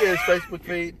you look at his Facebook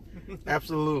feed,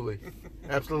 absolutely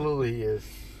he is.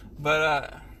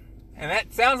 But and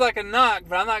that sounds like a knock,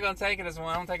 but I'm not gonna take it as one.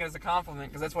 I'm gonna take it as a compliment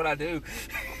because that's what I do.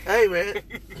 Hey man,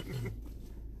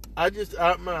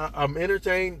 I'm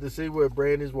entertained to see what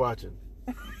Brandon's watching.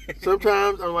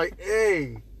 Sometimes I'm like,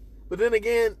 hey. But then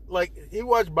again, like, he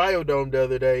watched Biodome the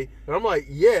other day, and I'm like,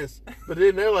 yes. But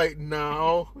then they're like,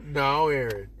 no,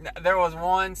 Aaron. There was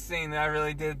one scene that I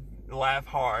really did laugh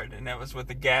hard, and that was with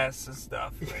the gas and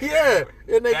stuff. Yeah,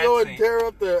 and they That go and scene. tear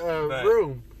up the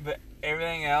room. But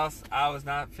everything else, I was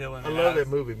not feeling it. I love that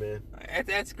movie, man.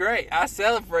 That's great. I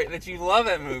celebrate that you love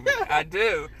that movie. I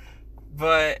do.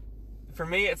 But for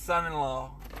me, it's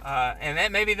Son-in-Law. And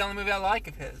that may be the only movie I like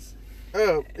of his.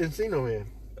 Encino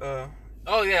Man.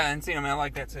 Oh, yeah, Encino Man. I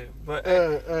like that, too. But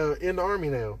In the Army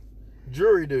Now.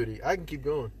 Jury Duty. I can keep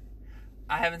going.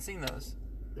 I haven't seen those.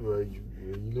 Well, you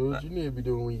know what you need to be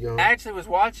doing when you go home. I actually was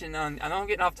watching I know I'm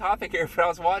getting off topic here, but I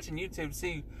was watching YouTube to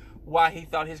see why he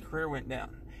thought his career went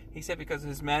down. He said because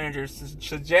his manager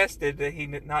suggested that he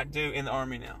not do In the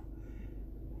Army Now.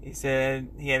 He said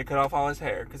he had to cut off all his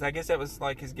hair because I guess that was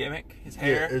like his gimmick, his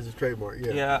hair. Yeah, it's a trademark.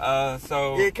 Yeah. Yeah.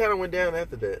 So. Yeah, it kind of went down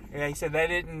after that. Yeah, he said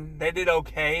they did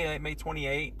okay. They made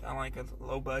 28 on like a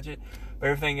low budget, but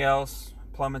everything else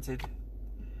plummeted.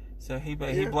 So he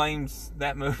blames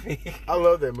that movie. I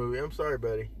love that movie. I'm sorry,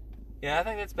 buddy. Yeah, I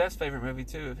think that's Beth's favorite movie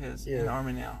too of his. In the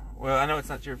Army Now. Well, I know it's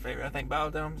not your favorite. I think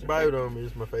Biodome's your favorite. Biodome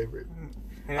is my favorite.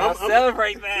 And I'll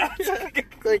celebrate that.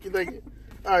 Thank you.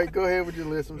 All right, go ahead with your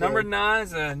list. Number 9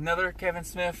 is another Kevin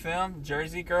Smith film,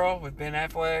 Jersey Girl with Ben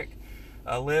Affleck,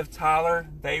 Liv Tyler.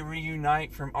 They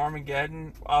reunite from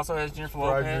Armageddon. Also has Jennifer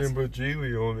Lopez. I didn't put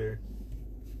Geely on there.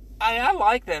 I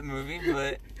like that movie,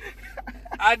 but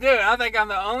I do. I think I'm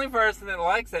the only person that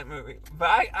likes that movie.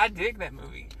 But I dig that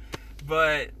movie.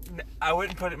 But I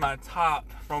wouldn't put it in my top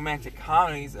romantic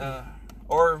comedies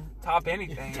or top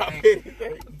anything.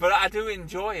 But I do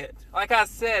enjoy it. Like I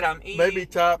said, I'm easy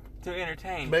to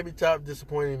entertain. Maybe top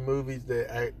disappointing movies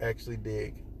that I actually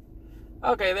dig.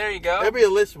 Okay, there you go. That'd be a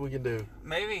list we can do.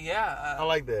 Maybe, yeah. I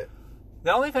like that.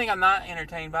 The only thing I'm not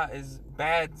entertained by is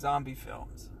bad zombie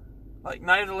films. Like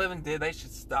Night of the Living Dead, they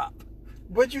should stop.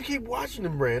 But you keep watching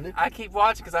them, Brandon. I keep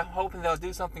watching because I'm hoping they'll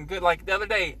do something good. Like the other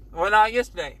day,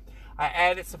 yesterday, I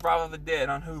added Survival of the Dead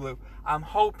on Hulu. I'm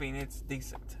hoping it's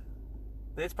decent.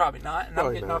 It's probably not, and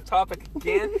I'm getting off topic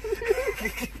again.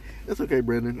 That's okay,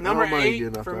 Brandon. Number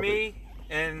 8 for me,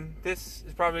 and this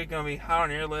is probably going to be high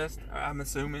on your list, I'm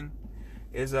assuming,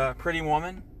 is Pretty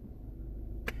Woman.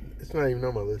 It's not even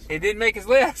on my list. It didn't make his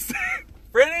list.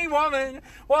 Pretty woman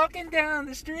walking down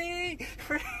the street.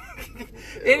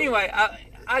 Anyway,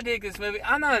 I dig this movie.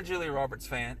 I'm not a Julia Roberts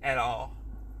fan at all.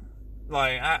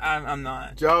 Like, I'm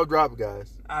not. Jaw drop,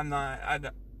 guys. I'm not.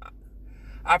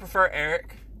 I prefer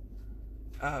Eric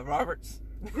Roberts.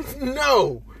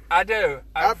 No. I do.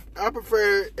 I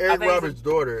prefer Eric Roberts'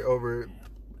 daughter over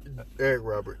Eric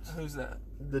Roberts. Who's that?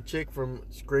 The chick from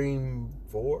Scream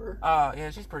 4. Oh, yeah,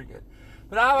 she's pretty good.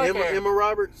 But I like Emma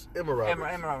Roberts. Emma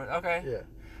Roberts. Okay. Yeah.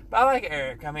 But I like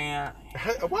Eric. I mean,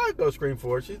 why go Scream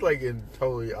 4? She's like in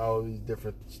totally all these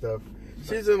different stuff.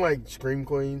 She's in like Scream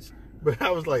Queens, but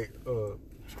I was like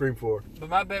Scream 4. But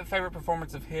my favorite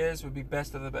performance of his would be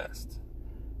Best of the Best.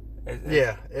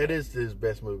 Yeah, it is his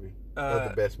best movie.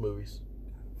 Of the best movies.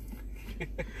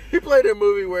 He played a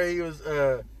movie where he was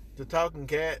the talking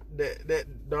cat,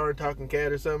 that darn talking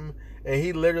cat or something, and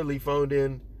he literally phoned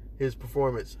in his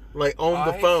performance, like on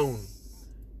the phone.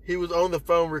 He was on the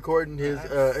phone recording his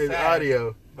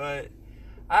audio. But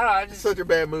I don't know. It's such a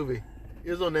bad movie. It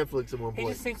was on Netflix at one point.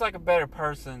 He just seems like a better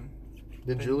person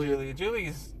than Julia.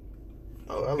 Julie's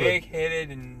big-headed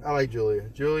and I like Julia.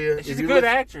 She's a good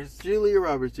actress. Julia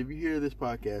Roberts, if you hear this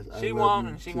podcast, she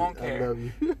won't care. I love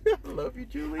you. I love you,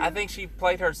 Julia. I think she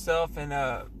played herself in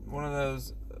one of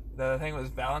those. I think it was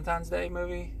Valentine's Day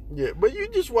movie. Yeah, but you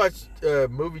just watched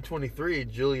movie 23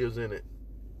 and Julia's in it.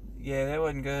 Yeah, that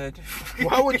wasn't good.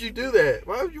 Why would you do that?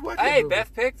 Why would you watch that movie?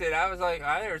 Beth picked it. I was like,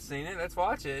 I never seen it. Let's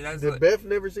watch it. Did Beth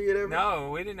never see it ever?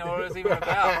 No, we didn't know what it was even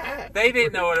about. They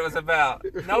didn't know what it was about.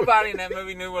 Nobody in that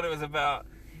movie knew what it was about.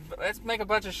 But let's make a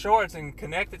bunch of shorts and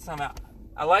connect it somehow.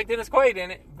 I like Dennis Quaid in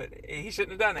it, but he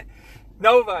shouldn't have done it.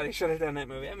 Nobody should have done that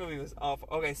movie. That movie was awful.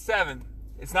 Okay, 7.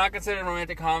 It's not considered a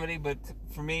romantic comedy, but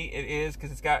for me it is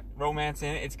because it's got romance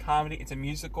in it. It's comedy. It's a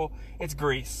musical. It's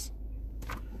Grease.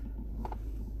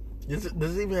 Does it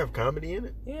even have comedy in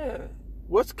it? Yeah.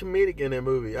 What's comedic in that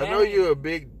movie? I know you're a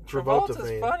big Travolta Travolta's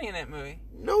fan. funny in that movie.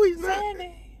 No, he's not.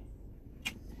 Sandy.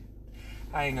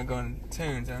 I ain't gonna go into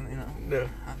tunes, No.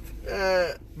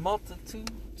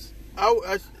 Multitudes. In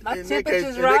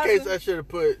that case, I should have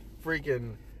put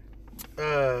freaking.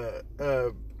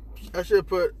 I should have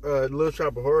put Little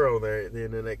Shop of Horror on there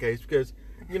then in that case because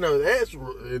that's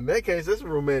a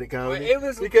romantic comedy.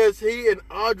 Well, because he and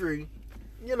Audrey,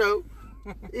 that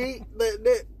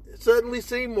Suddenly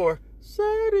Seymour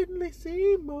standing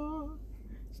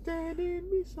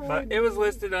beside. But it was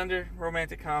listed under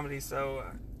romantic comedy, so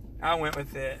I went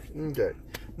with it. Okay.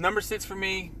 Number 6 for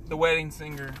me, The Wedding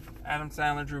Singer, Adam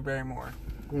Sandler, Drew Barrymore.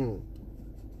 You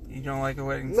don't like The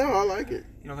Wedding Singer? No, I like it.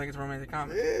 You don't think it's a romantic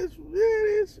comedy? Yeah, it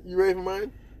is. You ready for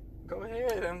mine? Go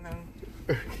ahead.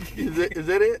 Is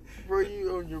that it for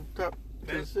you on your top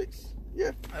 6?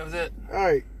 Yeah. That was it. All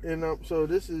right, and so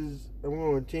this is I'm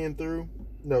going 10 through.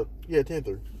 No, yeah, 10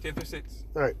 through. 10 through 6.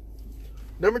 All right.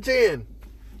 Number 10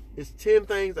 is 10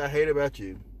 Things I Hate About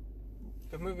You.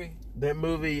 Good movie. That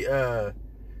movie,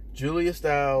 Julia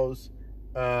Stiles,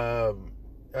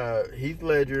 Heath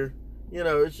Ledger.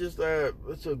 It's just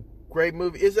it's a great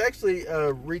movie. It's actually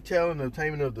a retelling of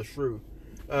Taming of the Shrew,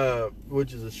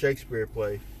 which is a Shakespeare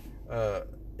play.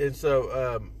 And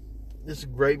so it's a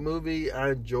great movie.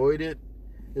 I enjoyed it.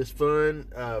 It's fun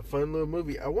little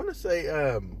movie. I want to say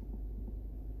that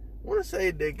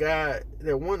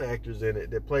one actor's in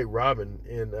it that played Robin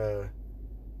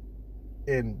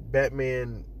in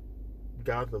Batman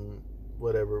Gotham,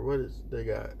 whatever. What is the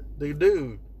guy? The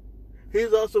dude.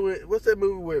 He's also in, what's that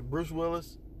movie with Bruce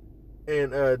Willis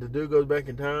and the dude goes back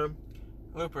in time?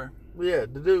 Looper. Yeah,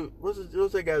 the dude. What's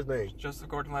that guy's name? Joseph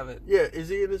Gordon-Levitt. Yeah, is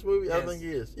he in this movie? Yes. I think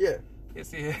he is. Yeah.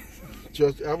 Yes, he is.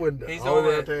 I went He's all the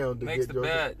one around that town to makes get the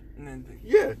Joseph. bet and then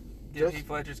Yeah. get Heath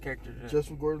Ledger's character.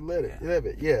 Joseph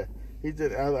Gordon-Levitt. Yeah. He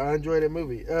did. I enjoyed that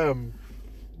movie.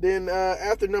 Then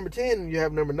after number 10, you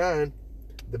have number 9,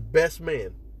 The Best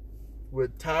Man,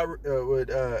 with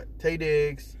Taye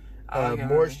Diggs,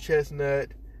 Morris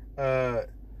Chestnut,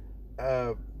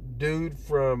 dude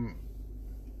from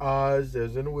Oz that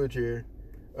was in a wheelchair.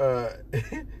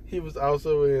 He was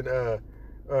also in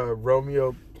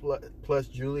Romeo plus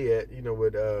Juliet.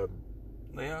 With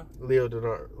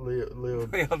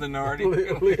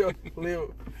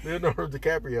Leonardo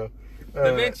DiCaprio.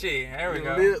 Da Vinci. There we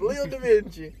go. Leo Da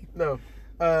Vinci. No.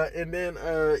 And then,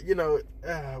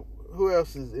 who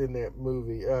else is in that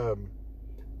movie?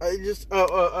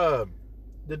 The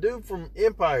dude from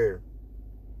Empire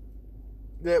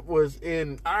that was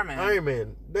in Iron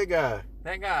Man. That guy.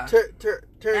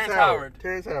 Terrence Howard.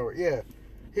 Terrence Howard, yeah.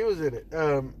 He was in it.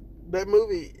 That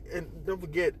movie, and don't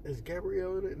forget, is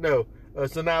Gabrielle in it? No.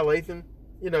 Sanaa Lathan.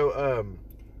 Nia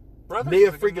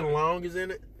freaking Long is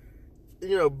in it.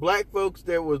 Black folks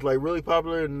that was like really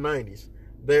popular in the 90s,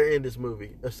 they're in this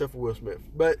movie, except for Will Smith.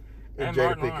 And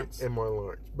Jada Pinkett and Martin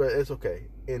Lawrence. But it's okay.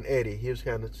 And Eddie, he was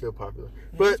kind of still popular.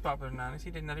 He was popular in the 90s.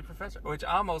 He did Nutty Professor, which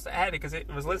I almost added because it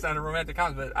was listed under romantic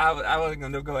comedy, but I wasn't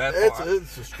going to go that far.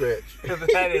 It's a stretch.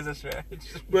 That is a stretch.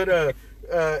 But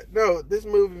no, this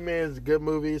movie, man, is a good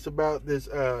movie. It's about these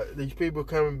people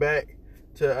coming back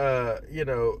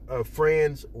to a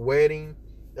friend's wedding.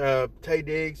 Taye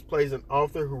Diggs plays an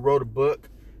author who wrote a book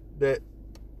that.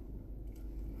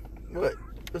 What?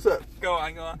 What's up? Go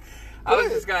on. I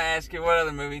was just going to ask you what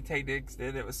other movie Taye Diggs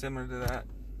did that was similar to that,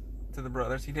 to The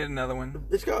Brothers. He did another one.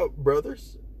 It's called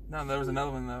Brothers. No, there was another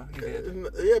one though. He did.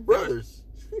 Yeah, Brothers.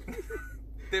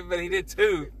 But he did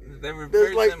 2. They were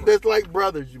very similar. That's like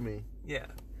Brothers, you mean? Yeah.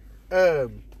 I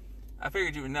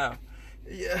figured you would know.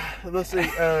 Yeah. Let's see.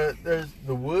 There's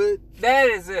The Wood. That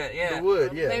is it. Yeah. The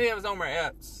Wood. Yeah. Maybe it was Omar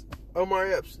Epps. Omar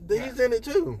Epps. He's in it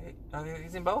too.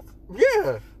 He's in both.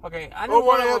 Yeah. Okay, I knew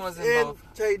one of them was in both.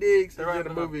 Taye Diggs is in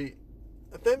the movie.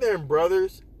 I think they're in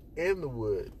Brothers and The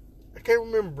Wood. I can't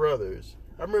remember Brothers.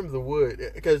 I remember The Wood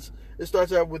because it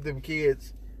starts out with them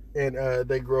kids and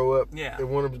they grow up. Yeah. And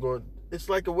one of them's going. It's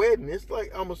like a wedding. It's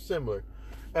like almost similar.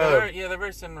 They're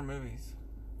very similar movies,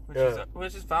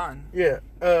 which is fine. Yeah.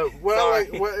 What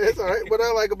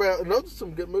I like about, and those are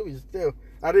some good movies still.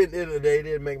 They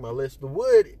didn't make my list. The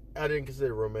Wood I didn't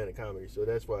consider romantic comedy, so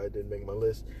that's why it didn't make my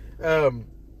list.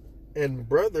 And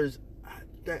Brothers,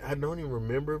 I don't even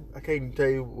remember. I can't even tell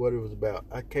you what it was about.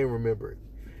 I can't remember it.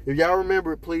 If y'all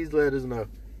remember it, please let us know.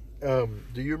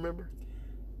 Do you remember?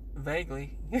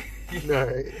 Vaguely. All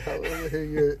right. I want to hear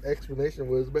your explanation of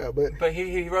what it's about. But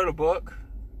he wrote a book.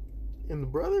 and the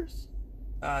brothers?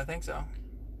 I think so.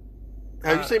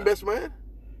 Have you seen Best Man?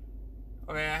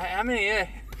 Okay, how many?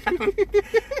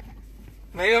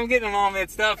 Maybe I'm getting them all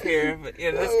mixed up here, but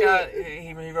yeah, this guy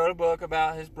he wrote a book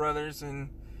about his brothers and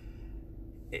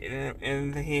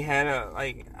he had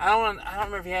I don't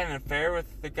remember if he had an affair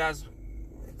with the guy's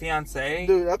fiance.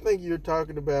 Dude, I think you're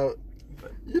talking about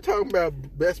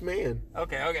Best Man.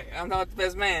 Okay, I'm not the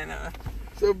Best Man.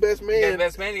 So Best Man. You got the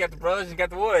Best Man, you got the brothers, you got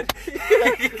the wood.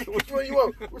 Which one you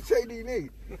want? Which shade do you need?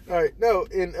 All right, no,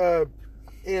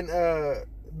 in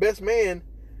Best Man,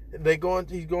 he's going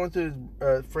to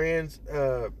his friend's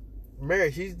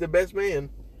marriage. He's the best man.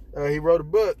 He wrote a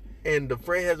book, and the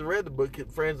friend hasn't read the book.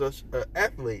 His friend's an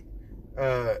athlete,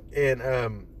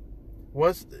 and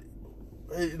once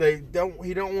he don't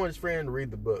want his friend to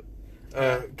read the book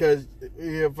because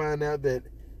he'll find out that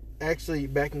actually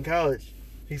back in college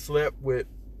he slept with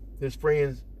his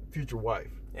friend's future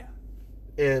wife. Yeah,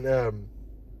 and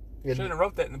shouldn't have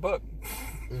wrote that in the book.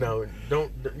 No,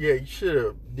 don't. Yeah, you should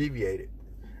have deviated.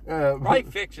 Write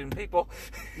fiction, people.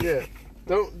 Yeah,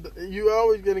 don't. You're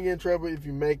always gonna get in trouble if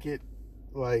you make it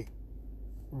like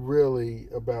really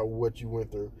about what you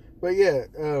went through. But yeah,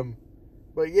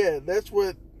 that's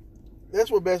what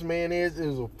Best Man is. It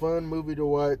was a fun movie to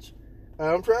watch.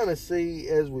 I'm trying to see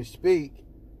as we speak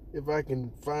if I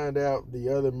can find out the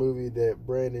other movie that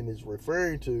Brandon is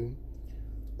referring to.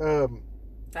 I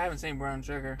haven't seen Brown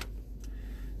Sugar.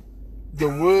 The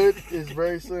Wood is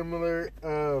very similar.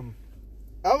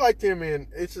 I liked him in.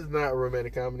 This is not a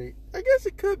romantic comedy. I guess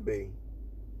it could be.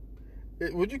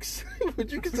 Would you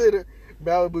consider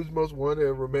Malibu's Most Wanted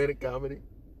a romantic comedy?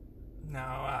 No,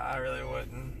 I really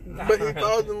wouldn't. Not But he really.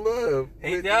 falls in love.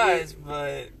 He does,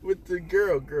 but with the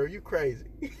girl. You crazy?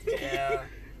 yeah.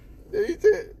 He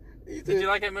said. Did you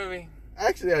like that movie?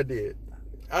 Actually, I did.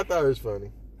 I thought it was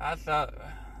funny. I thought.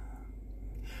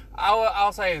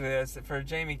 I'll say this: for a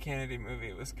Jamie Kennedy movie,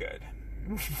 it was good.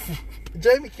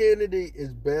 Jamie Kennedy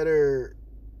is better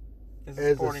As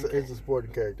as a a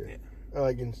supporting character. Yeah.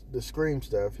 Like in the Scream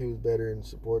stuff, he was better in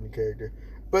supporting character.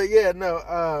 But yeah, no,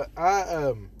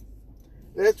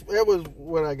 that was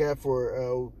what I got for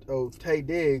old Tay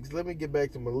Diggs. Let me get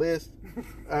back to my list.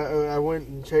 I went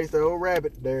and chased the old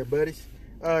rabbit there, buddies.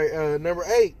 All right, number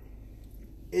 8.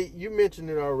 You mentioned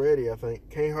it already, I think.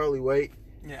 Can't Hardly Wait.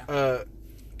 Yeah.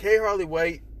 Can't Hardly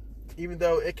Wait, even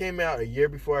though it came out a year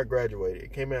before I graduated.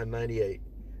 It came out in 98.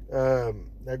 I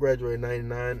graduated in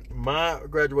 99. My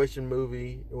graduation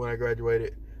movie when I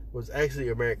graduated was actually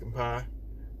American Pie.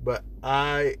 But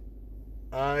I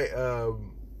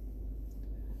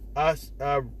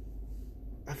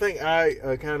think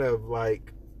I kind of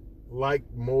liked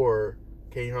more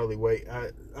Can't Hardly Wait.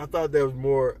 I thought there was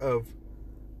more of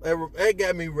that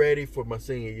got me ready for my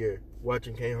senior year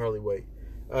watching Can't Hardly Wait.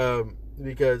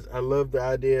 Because I love the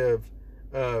idea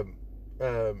of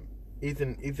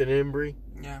Ethan Embry.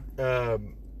 Yeah.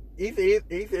 Ethan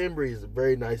Embry is a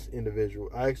very nice individual.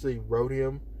 I actually wrote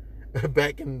him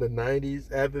back in the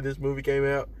 90s after this movie came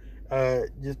out.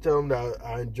 Just tell him that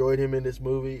I enjoyed him in this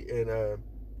movie, and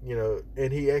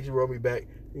and he actually wrote me back.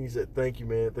 He said, "Thank you,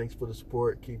 man. Thanks for the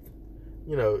support. Keep,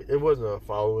 it wasn't a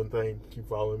following thing. Keep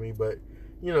following me, but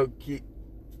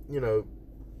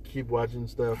keep watching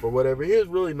stuff or whatever." He was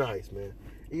really nice, man.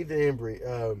 Ethan Embry,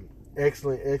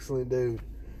 excellent dude.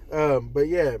 But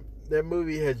yeah, that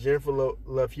movie had Jennifer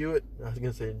Love Hewitt. I was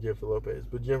gonna say Jennifer Lopez,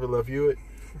 but Jennifer Love Hewitt.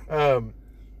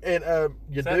 And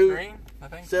your Seth dude, Green, I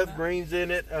think. Seth Green's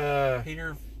in it.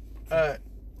 Peter.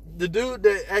 The dude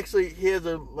that actually he has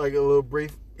a little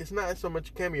brief. It's not so much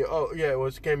a cameo. Oh yeah, it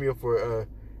was a cameo for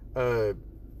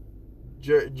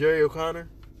Jerry O'Connell.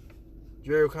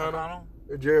 Jerry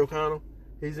O'Connell.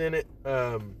 He's in it.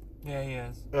 Yeah, he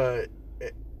is. And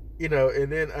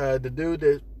then the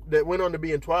dude that went on to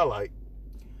be in Twilight.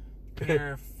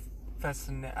 Peter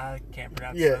Fesson, I can't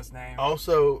pronounce his name.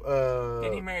 Also,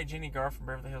 did he marry Jenny Garth from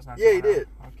Beverly Hills 90210? Yeah, he did.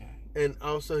 Okay. And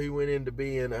also he went in to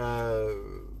be in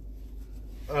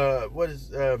what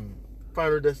is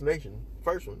Final Destination?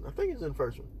 First one. I think he's in the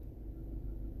first one.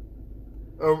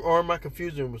 Or am I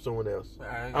confusing him with someone else?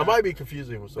 I might be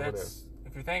confusing him with someone else.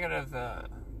 If you're thinking of the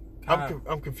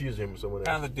I'm confusing him with someone else.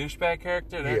 Kind of the douchebag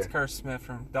character, that's Curtis Smith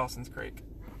from Dawson's Creek.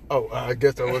 Oh, I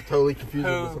guess I was totally confused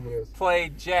with someone else.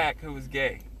 Played Jack, who was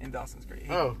gay in Dawson's Creek.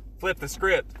 He flipped the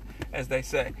script, as they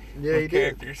say. Yeah, he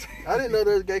characters. Did. I didn't know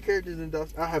there was gay characters in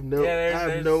Dawson. I have no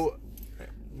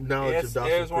knowledge of Dawson's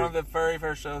Creek. It was one of the very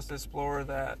first shows to explore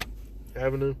that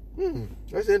avenue.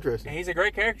 That's interesting. And he's a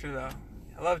great character, though.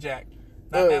 I love Jack.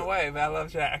 Not that way, but I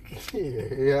love Jack.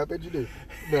 Yeah, I bet you do.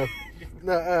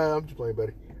 No, I'm just playing,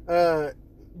 buddy.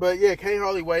 But yeah, Can't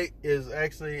Hardly Wait is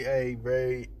actually a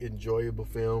very enjoyable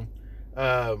film.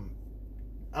 I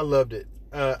loved it.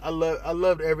 I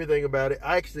loved everything about it.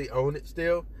 I actually own it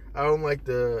still. I own like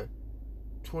the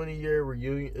 20-year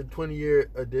reunion,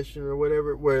 20-year edition or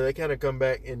whatever, where they kind of come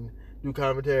back and do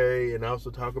commentary and also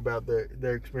talk about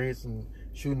their experience in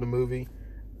shooting the movie.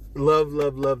 Love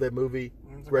that movie.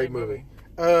 Great movie.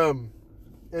 And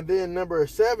then number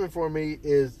 7 for me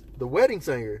is The Wedding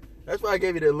Singer. That's why I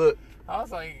gave you that look. I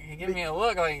was like, he gave me a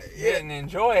look like he didn't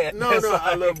enjoy it. No, like...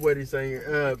 I love Wedding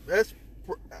Singer.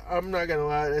 I'm not gonna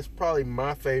lie, that's probably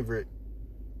my favorite.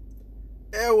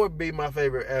 It would be my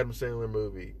favorite Adam Sandler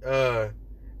movie.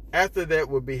 After that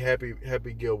would be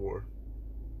Happy Gilmore.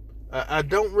 I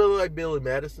don't really like Billy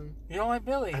Madison. You don't like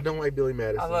Billy? I don't like Billy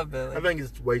Madison. I love Billy. I think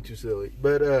it's way too silly.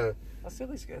 But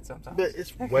silly's good sometimes. But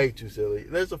it's way too silly.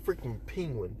 There's a freaking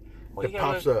penguin that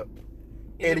pops up,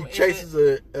 and he chases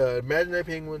an imaginary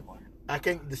penguin. I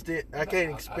can't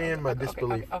expand my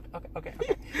disbelief. Okay.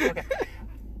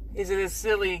 Is it as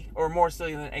silly or more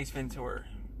silly than Ace Ventura?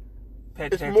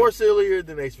 It's more sillier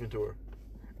than Ace Ventura.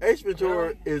 Ace Ventura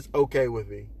Really? is okay with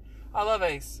me. I love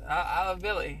Ace. I love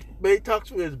Billy. But he talks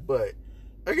with his butt.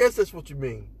 I guess that's what you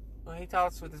mean. Well, he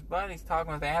talks with his butt. He's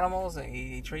talking with animals, and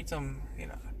he treats them,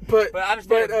 But I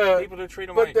understand people do treat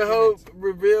them but like the whole humans.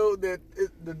 reveal that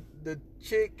the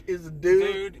chick is a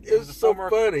dude it was is a so former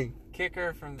funny.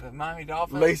 Kicker from the Miami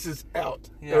Dolphins. Laces out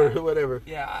or whatever.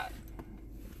 Yeah.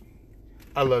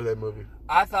 I love that movie.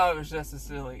 I thought it was just as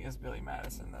silly as Billy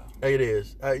Madison, though. It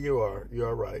is. You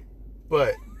are right.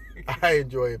 But I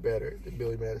enjoy it better than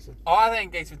Billy Madison. Oh, I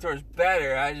think Ace Ventura is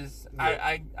better.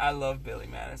 I love Billy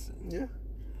Madison. Yeah.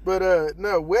 But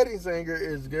no, Wedding Singer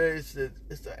is good. It's an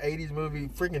 80s movie.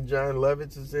 Freaking John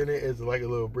Lovitz is in it. It's like a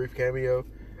little brief cameo.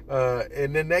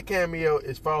 And then that cameo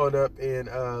is followed up in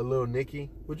Little Nicky.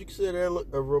 Would you consider that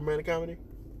a romantic comedy?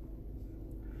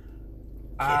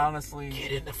 I honestly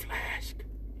Get in the Flash.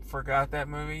 Forgot that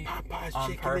movie Popeye's on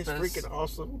Chicken purpose. is freaking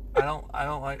awesome. I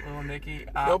don't like Little Nicky.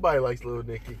 Nobody likes Little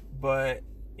Nicky. But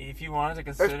if you wanted to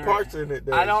consider, There's parts in it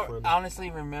that I is don't funny.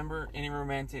 honestly remember any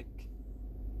romantic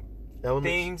Elements.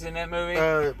 themes in that movie.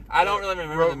 I don't really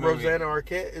remember the movie. Rosanna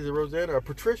Arquette. Is it Rosanna or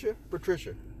Patricia?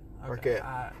 Patricia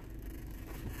Arquette.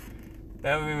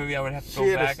 That would be a movie I would have to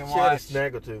go back and watch. She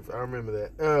had a snaggletooth. I remember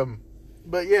that.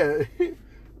 But yeah.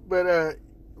 But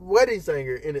Wedding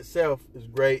Singer in itself is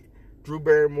great. Drew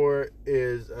Barrymore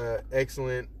is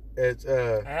excellent. It's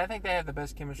And I think they have the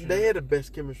best chemistry. They had the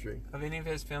best chemistry of any of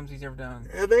his films he's ever done.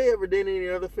 Have they ever done any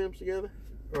other films together,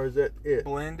 or is that it?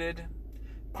 Blended.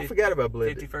 I forgot about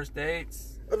Blended. 50 First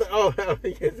Dates. Oh,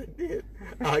 yes, it did.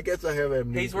 I guess I have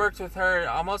amnesia. He's worked with her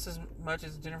almost as much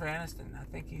as Jennifer Aniston. I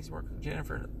think he's worked with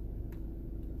Jennifer.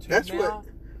 That's what.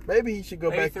 Maybe he should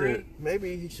go Maybe back 3. to.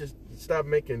 Maybe he should stop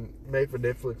making made for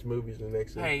Netflix movies the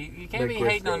next. Hey, you can't be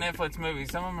hating on Netflix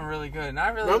movies. Some of them are really good, and I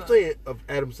really. I'm saying of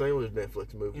Adam Sandler's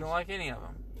Netflix movies. You don't like any of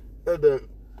them. The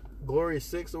Glorious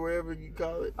Six or whatever you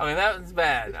call it. Okay, that one's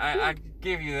bad. I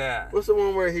give you that. What's the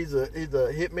one where he's a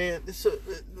hitman?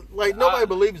 Like nobody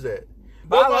believes that.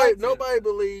 But Nobody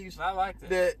believes I liked it.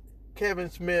 that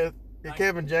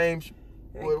Kevin James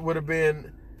would have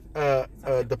been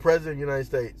the president of the United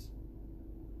States.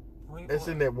 That's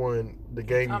in that one, the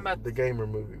gamer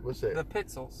movie. What's that? The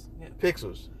Pixels. Yeah.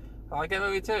 Pixels. I like that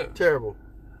movie too. Terrible.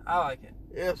 I like it.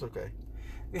 Yeah, it's okay.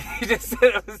 You just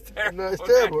said it was terrible. No, it's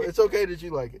terrible. It's okay that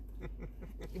you like it.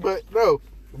 But no,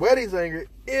 Wedding Singer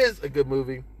is a good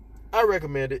movie. I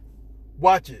recommend it.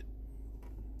 Watch it.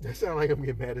 That sounds like I'm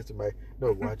getting mad at somebody.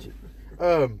 No, watch it.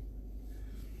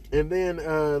 And then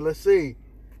let's see.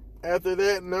 After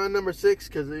that, number 6,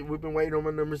 because we've been waiting on my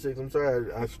number 6. I'm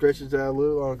sorry, I stretched it out a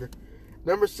little longer.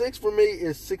 Number 6 for me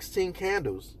is 16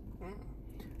 Candles.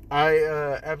 I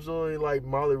absolutely like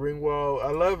Molly Ringwald.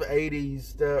 I love 80s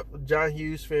stuff. John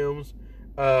Hughes films.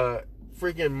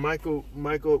 Freaking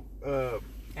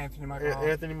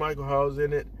Anthony Michael Hall's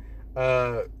in it.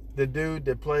 The dude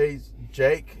that plays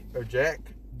Jake.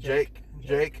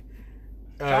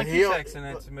 John Cusack's in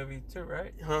that movie too,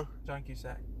 right? Huh? John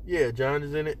Cusack. Yeah, John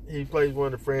is in it. He plays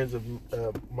one of the friends of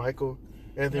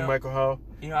Anthony Michael Hall.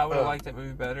 I would have liked that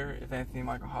movie better if Anthony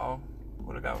Michael Hall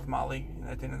would have got with Molly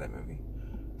at the end of that movie.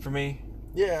 For me.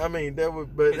 Yeah, I mean that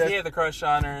would, but he had the crush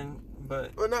on her,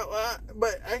 but. Well, no,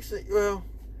 but actually,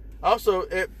 also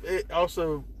it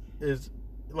also is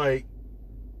like,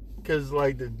 cause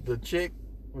like the chick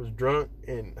was drunk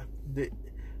and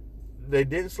they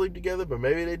didn't sleep together, but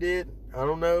maybe they did. I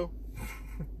don't know.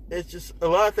 It's just a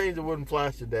lot of things that wouldn't fly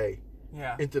today.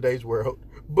 Yeah. In today's world.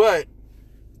 But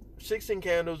 16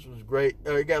 Candles was great.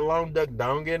 It got Long Duck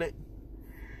Dong in it.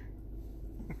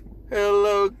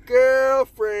 Hello,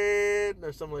 girlfriend,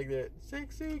 or something like that.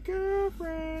 Sexy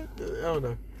girlfriend. I don't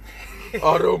know.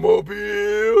 Automobile.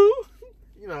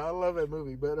 You know, I love that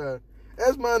movie. But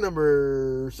that's my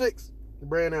number 6.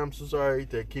 Brandon, I'm so sorry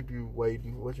to keep you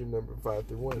waiting. What's your number 5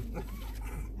 through 1?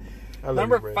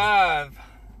 Number 5,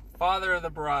 Father of the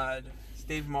Bride,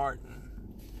 Steve Martin.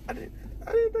 I didn't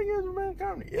think it was a romantic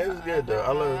comedy. Yeah, it was good though.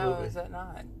 I love the movie. How is that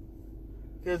not?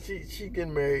 Because she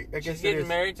getting married. I guess She's getting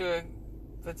married to a...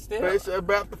 But still. But it's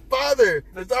about the father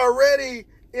that's already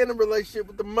in a relationship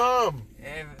with the mom.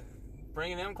 And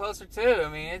bringing him closer too. I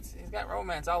mean, he's got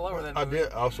romance all over that movie. I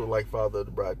did also like Father of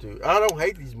the Bride too. I don't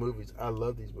hate these movies. I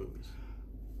love these movies.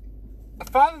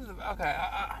 Okay.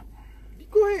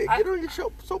 Go ahead. Get on your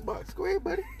soapbox. Go ahead,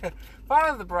 buddy.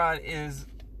 Father of the Bride is...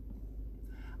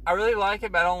 I really like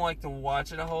it, but I don't like to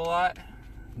watch it a whole lot.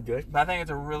 Okay. But I think it's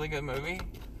a really good movie.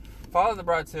 Father of the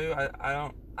Bride 2, I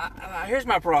don't... here's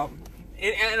my problem.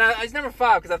 It's number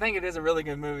 5 because I think it is a really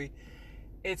good movie.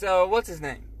 It's, what's his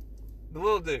name? The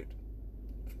little dude.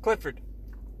 Clifford.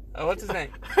 What's his name?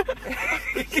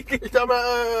 You talking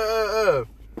about,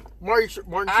 Martin Short?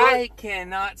 I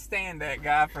cannot stand that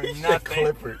guy for nothing.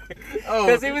 Clifford. Oh,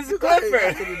 because he was Clifford.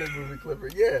 I hated that movie,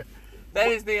 Clifford. Yeah. That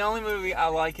is the only movie I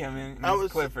like him in.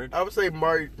 Clifford. I would say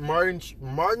Martin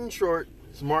Short.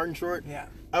 It's Martin Short. Yeah.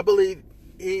 I believe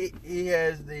he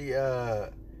has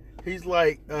the he's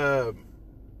like the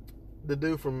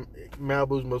dude from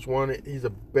Malibu's Most Wanted. He's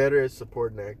better as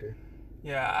supporting actor.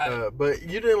 Yeah. But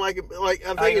you didn't like it. Like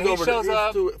I think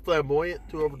it's too flamboyant,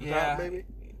 too over the top, maybe.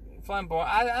 Flamboyant.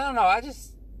 I don't know. I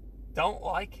just don't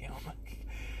like him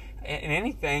in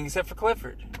anything except for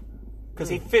Clifford. Because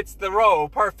he fits the role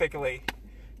perfectly.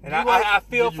 And I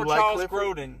feel for Charles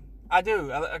Grodin. I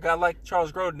do. I like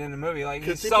Charles Grodin in the movie. Like,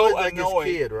 he's so annoyed.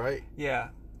 His kid, right? Yeah.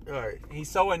 All right. He's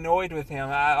so annoyed with him.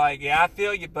 I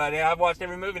feel you, buddy. I've watched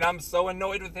every movie and I'm so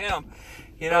annoyed with him.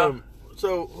 You know?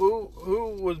 So who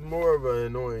was more of an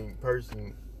annoying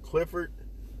person, Clifford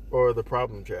or the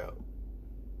problem child?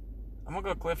 I'm going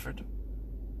to go Clifford.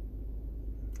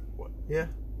 What? Yeah.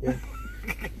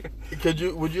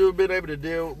 Would you have been able to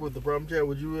deal with the problem child?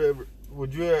 Would you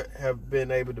have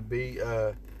been able to be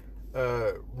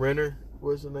Renner?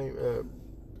 What's the name?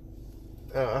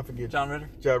 I forget. John Ritter.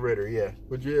 John Ritter. Yeah.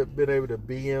 Would you have been able to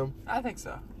be him? I think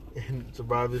so. And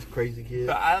survive this crazy kid?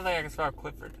 But I don't think I can survive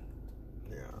Clifford.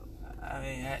 Yeah. I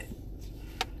mean,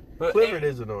 Clifford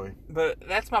is annoying. But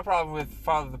that's my problem with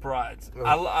Father of the Brides. Oh.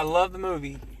 I love the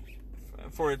movie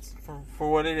for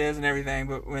what it is and everything,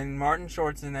 but when Martin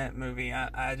Short's in that movie,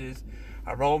 I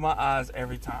roll my eyes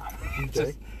every time.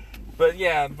 Okay.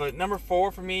 But number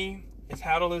 4 for me is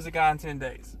How to Lose a Guy in 10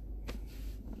 Days.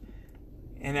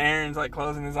 And Aaron's like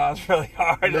closing his eyes really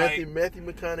hard. Matthew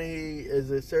McConaughey, is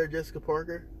it Sarah Jessica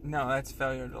Parker? No, that's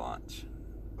Failure to Launch.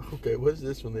 Okay, what's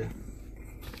this one then?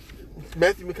 It's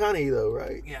Matthew McConaughey though,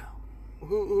 right? Yeah.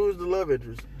 Who's the love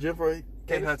interest? Jennifer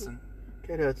Kate Hudson.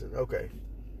 Kate Hudson. Okay.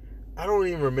 I don't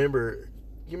even remember.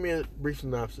 Give me a brief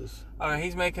synopsis.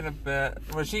 He's making a bet.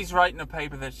 Well, she's writing a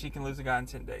paper that she can lose a guy in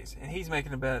 10 days. And he's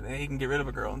making a bet that he can get rid of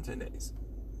a girl in 10 days.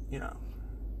 You know.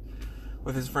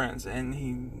 With his friends. And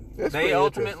they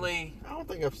ultimately... I don't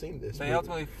think I've seen this. They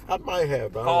ultimately... I might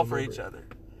have. But fall for each other.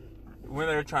 When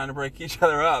they're trying to break each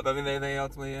other up. I mean, they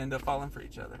ultimately end up falling for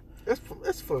each other. That's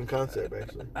a fun concept,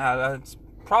 actually. That's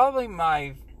probably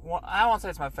my... Well, I won't say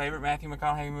it's my favorite Matthew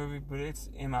McConaughey movie, but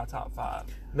it's in my top 5.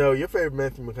 No, your favorite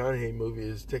Matthew McConaughey movie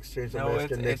is Texas Chainsaw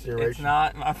Massacre: Next Generation. It's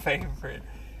not my favorite.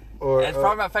 It's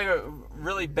probably my favorite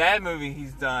really bad movie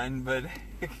he's done, but...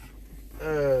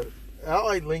 I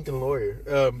like Lincoln Lawyer,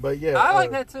 but yeah. I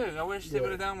like that too. I wish they would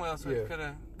have done well so we could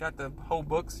have got the whole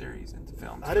book series into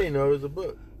films. I didn't know it was a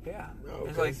book. Yeah.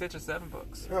 There's like 6 or 7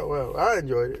 books. Oh, well. I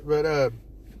enjoyed it, but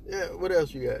yeah, what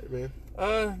else you got, man?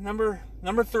 Number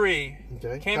 3.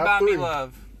 Okay. Can't Buy Me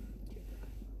Love.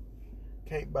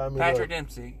 Can't Buy Me Patrick Love.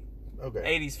 Dempsey.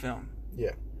 Okay. 80s film.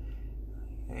 Yeah.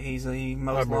 He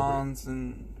mows lawns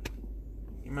and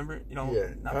you remember it? You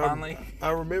don't not fondly.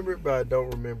 I remember it, but I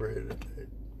don't remember it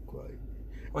quite.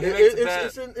 Well,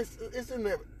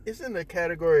 it's in the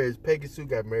category as Peggy Sue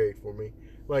Got Married for me.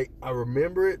 Like, I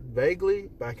remember it vaguely,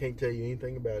 but I can't tell you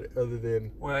anything about it other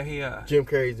than Jim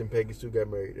Carrey's and Peggy Sue Got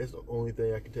Married. That's the only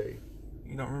thing I can tell you.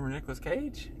 You don't remember Nicolas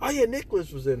Cage? Oh yeah,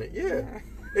 Nicolas was in it. Yeah,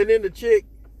 and then the chick,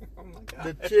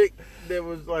 the chick that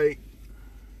was like,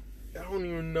 I don't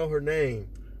even know her name,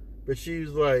 but she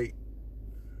was like,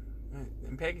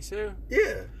 and Peggy Sue.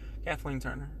 Yeah, Kathleen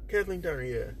Turner.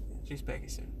 Yeah, she's Peggy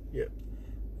Sue. Yep.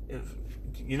 If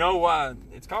you know why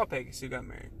it's called Peggy Sue Got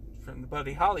Married, from the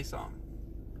Buddy Holly song.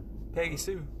 Peggy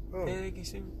Sue. Oh. Peggy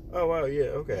Sue. Oh wow, yeah,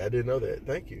 okay, I didn't know that.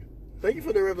 Thank you. Thank you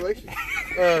for the revelation.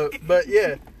 But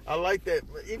yeah, I like that.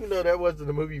 Even though that wasn't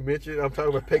the movie you mentioned, I'm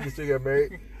talking about Peggy Sue Got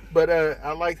Married. But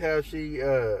I liked how she.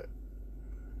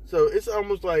 So it's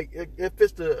almost like it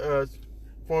fits the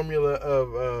formula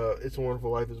of It's a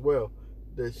Wonderful Life as well.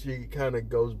 That she kind of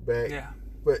goes back. Yeah.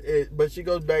 But she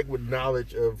goes back with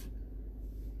knowledge of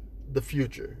the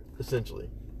future, essentially.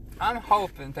 I'm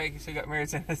hoping Peggy Sue Got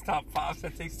Married's in his top 5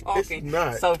 since he's talking It's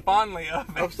not. so fondly of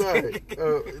it. I'm sorry.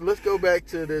 Let's go back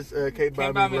to this Can't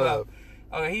Buy Me Love.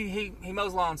 Okay, he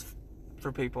mows lawns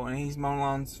for people, and he's mowing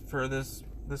lawns for this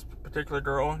particular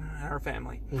girl and her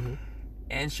family. Mm-hmm.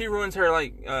 And she ruins her,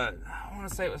 like, I want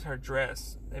to say it was her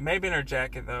dress. It may have been her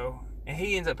jacket, though. And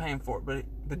he ends up paying for it. But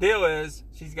the deal is,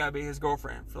 she's got to be his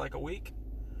girlfriend for like a week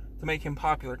to make him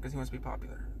popular, because he wants to be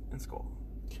popular in school.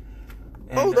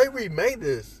 And, they remade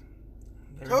this.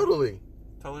 Totally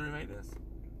remade this.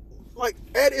 Like,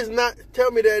 that is not.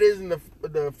 Tell me that isn't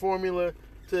the formula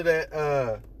to that.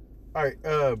 All right.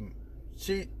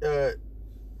 She's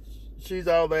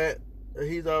all that.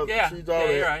 He's all. Yeah. She's all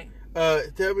that. You're right.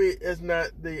 Tell me it's not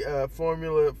the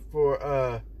formula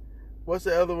for what's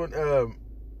the other one?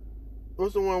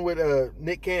 What's the one with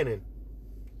Nick Cannon?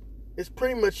 It's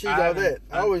pretty much She's All That.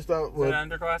 I always thought was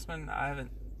Underclassmen. I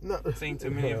haven't seen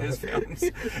too many of his films.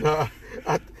 No,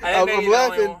 I'm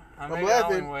laughing. I'm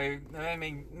laughing.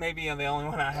 Maybe the only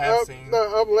one I have seen.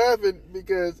 No, I'm laughing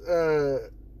because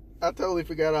I totally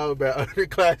forgot all about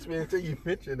Underclassmen until you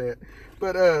mentioned that.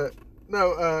 But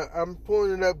no, I'm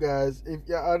pulling it up, guys.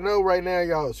 I know right now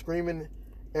y'all are screaming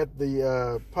at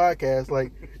the podcast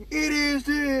like, it is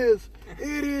this.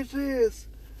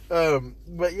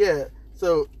 But yeah,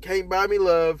 so Can't Buy Me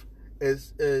Love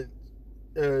is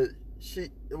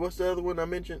what's the other one I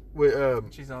mentioned with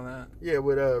She's All That. Yeah,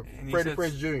 with Freddie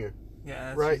Prinze Jr.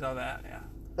 Yeah, right? She's All That.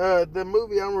 Yeah. The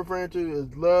movie I'm referring to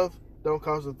is Love Don't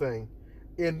Cost a Thing.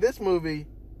 In this movie,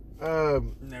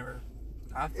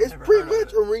 it's pretty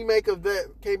much a remake of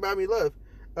that Can't Buy Me Love.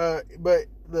 But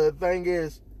the thing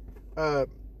is,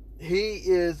 he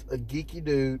is a geeky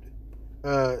dude,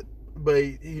 but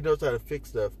he knows how to fix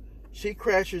stuff. She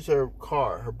crashes her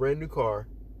car, her brand new car,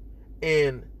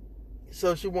 and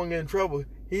so she won't get in trouble.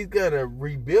 He's gonna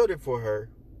rebuild it for her,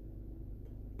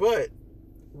 but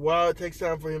while it takes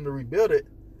time for him to rebuild it,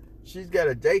 she's got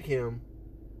to date him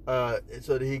so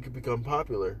that he could become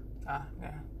popular. Yeah,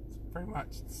 it's pretty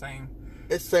much the same.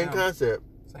 It's the same concept.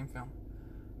 Same film.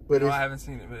 But I haven't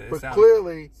seen it, but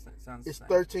clearly it's the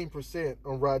 13%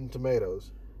 on Rotten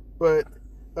Tomatoes. But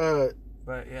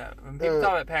yeah, when people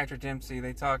talk about Patrick Dempsey,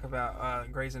 they talk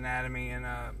about Grey's Anatomy and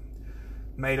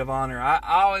Maid of Honor. I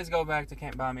always go back to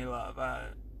Can't Buy Me Love.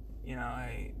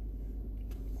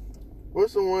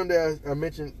 What's the one that I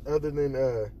mentioned other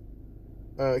than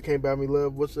Can't Buy Me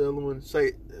Love? What's the other one?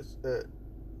 Saying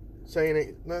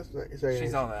it. Not saying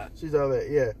She's All That. She's All That.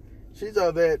 Yeah, She's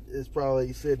All That is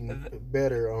probably sitting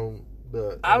better on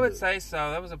the. I would say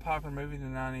so. That was a popular movie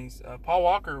in the 90s. Paul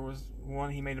Walker was one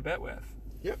he made a bet with.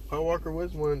 Yep, Paul Walker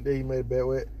was one that he made a bet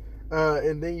with.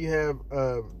 And then you have,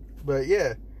 but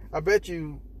yeah, I bet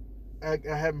you, I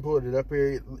haven't pulled it up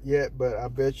here yet, but I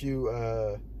bet you,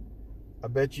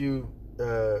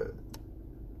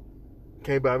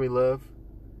 Can't Buy Me Love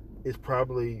is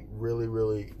probably really,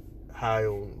 really high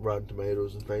on Rotten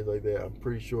Tomatoes and things like that. I'm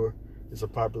pretty sure it's a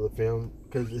popular film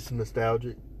because it's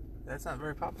nostalgic. That's not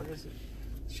very popular, is it?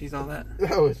 She's All That?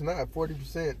 No, it's not.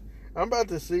 40%. I'm about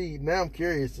to see, now I'm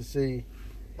curious to see,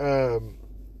 Can't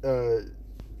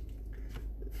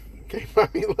Buy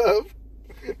Me Love.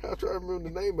 I'll try to remember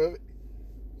the name of it.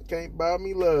 Can't Buy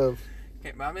Me Love.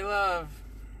 Can't Buy Me Love.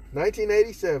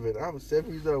 1987. I was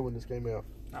 7 years old when this came out.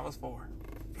 I was 4.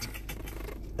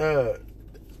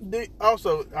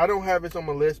 Also, I don't have this on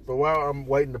my list, but while I'm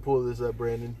waiting to pull this up,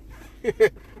 Brandon,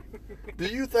 do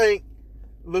you think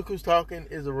Look Who's Talking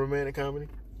is a romantic comedy?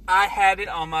 I had it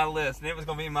on my list, and it was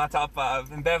going to be in my top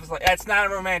 5. And Bev was like, "That's not a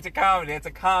romantic comedy. It's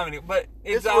a comedy." But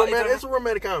it's a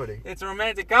romantic comedy. It's a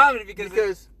romantic comedy because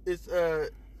it's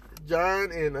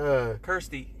John and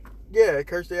Kirstie. Yeah,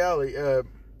 Kirstie Alley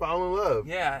fall in love.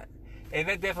 Yeah, and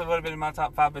that definitely would have been in my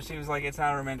top 5. But she was like, "It's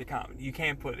not a romantic comedy. You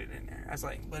can't put it in there." I was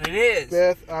like, "But it is."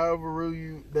 Beth, I overrule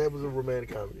you. That was a romantic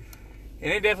comedy.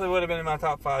 And it definitely would have been in my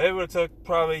top 5. It would have took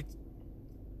probably.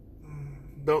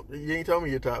 You ain't told me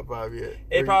your top 5 yet.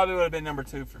 It probably would have been number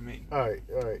 2 for me. All right.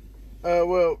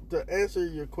 Well, to answer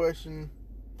your question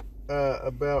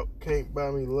about Can't Buy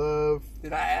Me Love.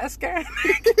 Did I ask her?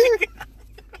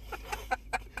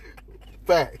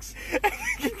 Facts.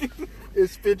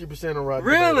 It's 50% on Rotten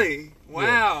Really? Tomatoes. Wow.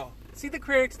 Yeah. See, the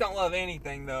critics don't love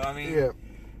anything, though. I mean, yeah.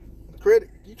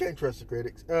 You can't trust the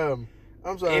critics. I'm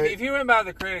sorry. If you went by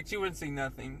the critics, you wouldn't see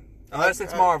nothing. Unless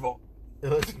it's Marvel.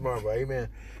 Unless it's Marvel, amen.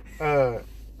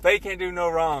 They can't do no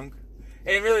wrong.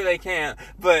 And really they can't,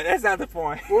 but that's not the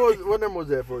point. What number was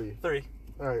that for you? 3.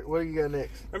 All right, what do you got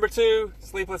next? Number 2,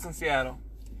 Sleepless in Seattle.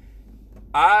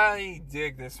 I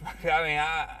dig this movie. I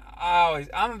mean,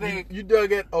 I'm a big... You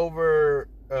dug it over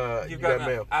You Got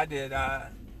Mail. I did. I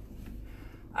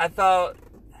thought...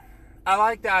 I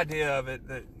like the idea of it,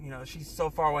 that, you know, she's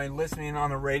so far away, listening on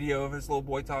the radio of this little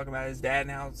boy talking about his dad and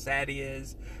how sad he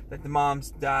is, that the mom's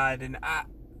died, and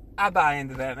I buy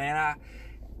into that, man.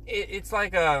 It's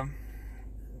like a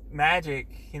magic,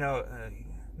 you know,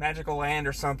 magical land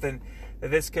or something,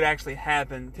 that this could actually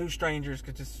happen. 2 strangers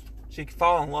she could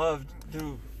fall in love,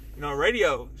 do, you know, a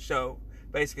radio show,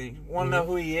 basically. Want to know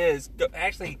who he is,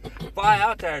 actually fly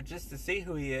out there just to see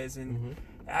who he is, and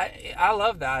I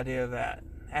love the idea of that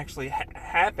actually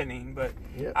happening. But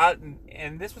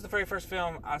and this was the very first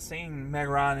film I seen Meg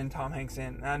Ryan and Tom Hanks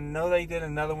in. I know they did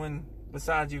another one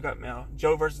besides You Got Mail,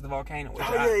 Joe versus the Volcano. Which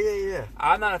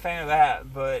I'm not a fan of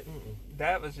that, but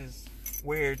that was just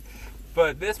weird.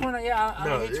 But this one,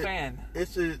 I'm a huge fan.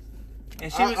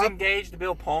 And she was engaged to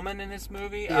Bill Pullman in this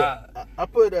movie. Yeah, I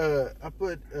put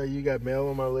You Got Mail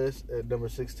on my list at number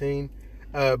 16.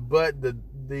 But the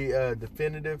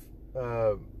definitive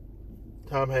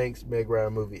Tom Hanks Meg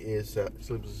Ryan movie is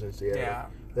Sleepless in Seattle. Yeah,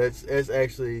 that's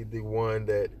actually the one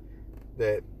that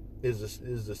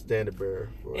is the standard bearer.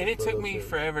 And it took me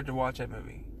forever to watch that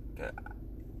movie.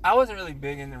 I wasn't really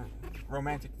big into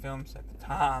romantic films at the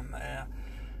time.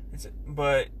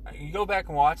 But you go back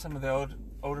and watch some of the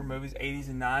older movies, 80s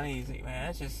and 90s,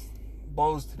 man, it just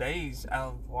blows today's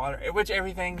out of the water, which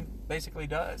everything basically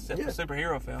does, except for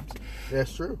superhero films.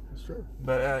 That's true.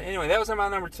 But anyway, that was my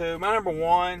number 2. My number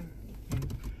 1,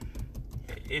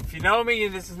 if you know me,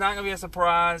 this is not going to be a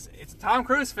surprise. It's a Tom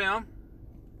Cruise film.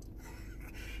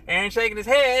 Aaron shaking his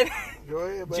head. Go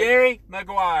ahead, buddy. Jerry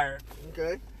Maguire.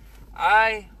 Okay.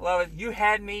 I love it. You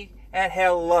had me at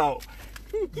hello.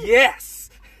 Yes.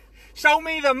 Show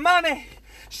me the money.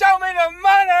 Show me the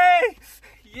money.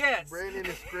 Yes. Brandon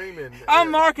is screaming.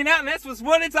 I'm marking out, and that's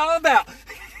what it's all about.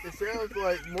 It sounds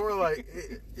like more like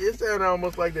it sounded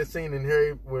almost like that scene in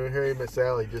when Harry met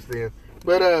Sally just then.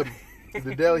 But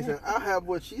the deli said, "I'll have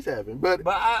what she's having." But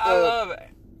I love it.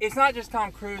 It's not just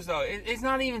Tom Cruise though. It's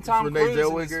not even Tom Cruise. Renee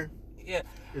Zellweger. Yeah.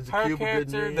 It's her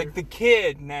character, the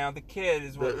kid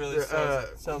is what really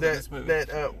sells this movie.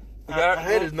 I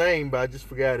had his name, but I just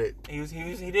forgot it.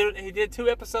 He did 2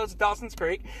 episodes of Dawson's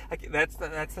Creek. That's the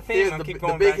thing.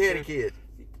 The big-headed kid.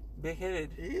 Big-headed.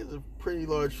 He is a pretty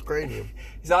large cranium.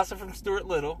 He's also from Stuart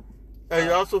Little. He's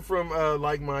also from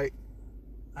Like Mike.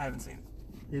 I haven't seen it.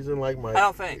 He's in Like Mike. I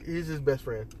don't think. He's his best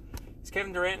friend. Is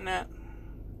Kevin Durant in that?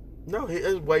 No, it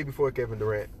was way before Kevin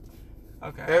Durant.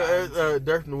 Okay.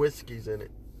 Dirk Nowitzki's in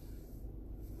it.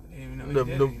 I didn't even know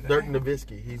he did Dirk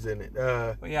Nowitzki, he's in it.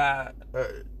 Yeah.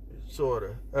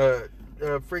 Sorta.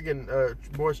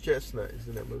 Morris Chestnut is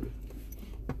in that movie.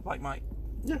 Like Mike.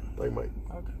 Yeah, Like Mike.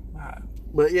 Okay. Right.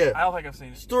 But yeah, I don't think I've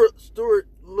seen it. Stuart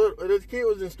Little. The kid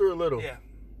was in Stuart Little.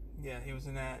 Yeah, he was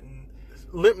in that. And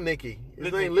Lipnicki.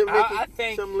 His name Lipnicki. I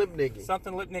think something Lipnicki.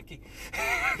 Something Lipnicki.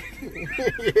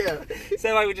 Yeah.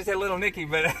 Sound like we just said Little Nicky,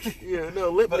 but yeah,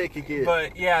 no, Lipnicki kid.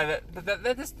 But yeah,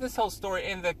 this whole story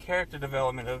and the character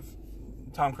development of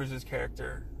Tom Cruise's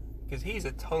character, because he's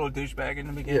a total douchebag in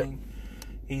the beginning. Yeah.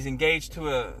 He's engaged to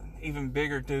a even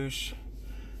bigger douche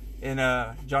in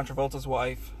John Travolta's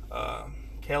wife,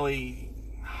 Kelly.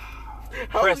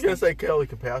 I was gonna say Kelly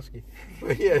Kapowski,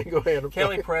 but yeah, go ahead.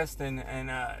 Kelly Preston, and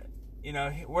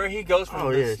where he goes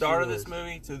from the start of this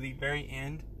movie to the very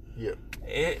end. Yeah.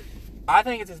 I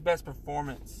think it's his best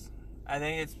performance. I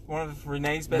think it's one of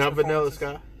Renee's best performances. Not Vanilla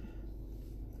Sky?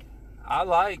 I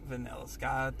like Vanilla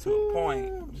Sky to a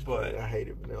point, but I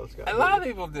hated Vanilla Sky. A lot of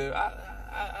people do.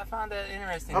 I find that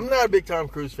interesting. I'm not a big Tom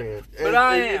Cruise fan. But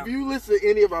I am. If you listen to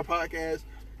any of our podcasts,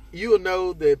 you will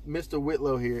know that Mr.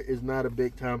 Whitlow here is not a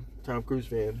big Tom Cruise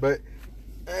fan. But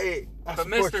hey, I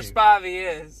support Mr. you.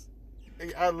 Spivey is.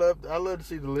 I love to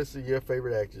see the list of your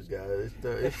favorite actors, guys.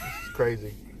 It's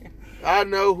crazy. I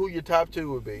know who your top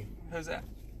 2 would be. Who's that?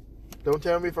 Don't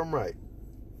tell me if I'm right.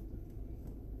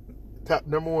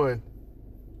 Number 1,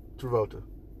 Travolta.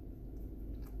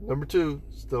 Number 2,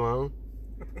 Stallone.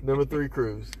 Number 3,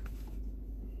 Cruise.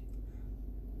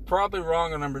 Probably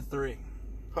wrong on number 3.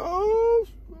 Oh,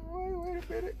 wait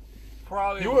a minute.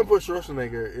 Probably. You wouldn't put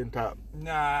Schwarzenegger in top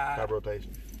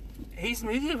rotation. He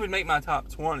would make my top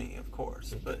 20, of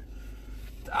course, but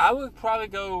I would probably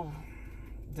go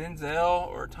Denzel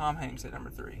or Tom Hanks at number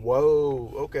 3.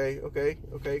 Whoa, okay.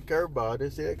 Curveball, I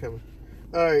didn't see that coming.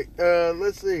 All right,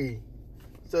 let's see.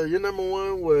 So your number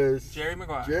one was Jerry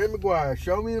Maguire. Jerry Maguire.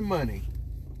 Show me the money.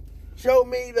 Show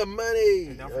me the money.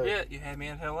 And don't forget, you had me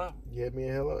at hello. You had me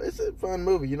at hello. It's a fun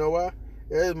movie. You know why?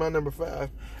 That is my number 5.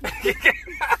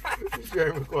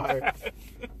 Jerry Maguire.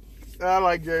 I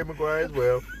like Jerry Maguire as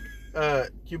well.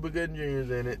 Cuba Gooding Jr. is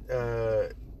in it.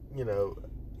 You know,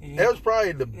 that was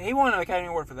probably the. He won an Academy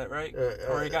Award for that, right?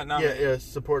 Or he got nominated. Yeah,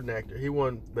 supporting actor. He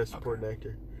won Best Supporting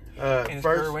Actor. And his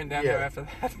career went downhill after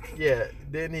that. Yeah,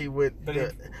 then he went.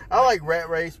 I like Rat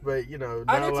Race, but you know,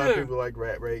 not a lot of people like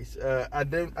Rat Race. I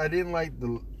didn't like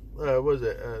the. What was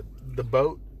it? The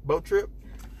boat trip.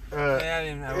 Yeah, I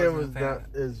didn't know. It was not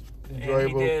as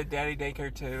enjoyable. And he did Daddy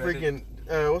Daycare too. Freaking,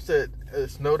 what's that?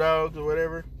 Snow Dogs or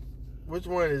whatever. Which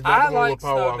one is that? I the one like with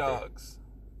Paul Snow Walker? Dogs.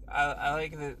 I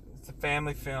like the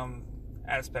family film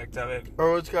aspect of it.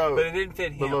 Or it's called, but it didn't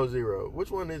fit him. Below Zero.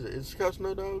 Which one is it? It's called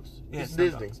Snow Dogs. Yeah, it's Snow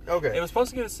Disney. Dogs. Okay. It was supposed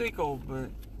to get a sequel,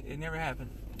 but it never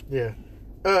happened. Yeah,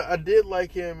 I did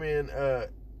like him in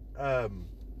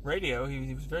Radio.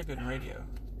 He was very good in Radio.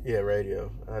 Yeah,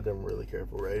 Radio. I don't really care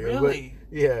for Radio. Really?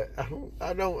 But yeah,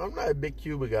 I'm not a big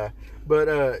Cuba guy,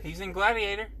 but he's in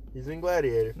Gladiator. He's in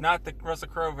Gladiator. Not the Russell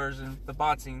Crowe version, the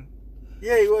boxing.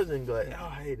 Yeah, he was in Gladiator. Oh,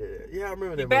 I hated it. Yeah, I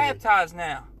remember that He movie. baptized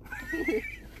now.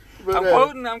 But,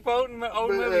 I'm quoting my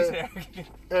old movies here.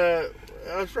 I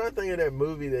was trying to think of that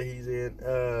movie that he's in.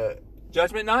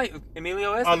 Judgment Night,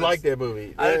 Emilio Estevez. I like that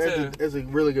movie. It's a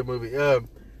really good movie.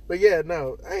 But yeah,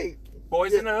 no, hey.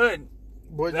 Boys in the Hood.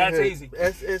 That's easy.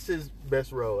 That's his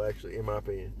best role, actually, in my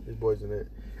opinion. His Boys in the Hood.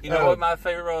 You know what my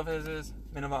favorite role of his is?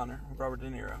 Men of Honor, with Robert De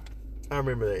Niro. I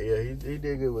remember that. Yeah, he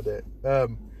did good with that.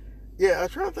 Yeah, I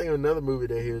was trying to think of another movie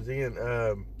that he was in.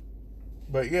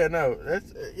 But yeah, no,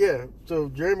 that's So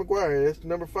Jerry Maguire, that's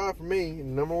number 5 for me,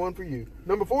 and number 1 for you.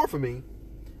 Number 4 for me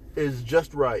is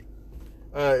Just Right.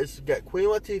 It's got Queen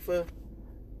Latifah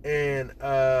and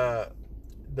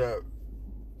the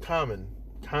Common.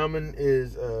 Common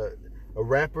is a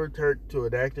rapper turned to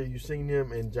an actor. You've seen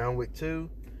him in John Wick 2.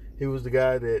 He was the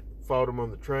guy that fought him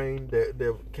on the train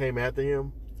that came after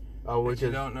him. But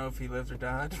you don't know if he lived or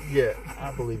died. Yeah,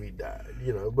 I believe he died.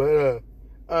 You know, but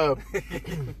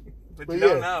but you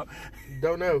don't know.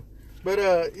 Don't know. But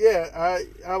yeah,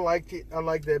 I liked it. I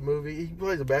like that movie. He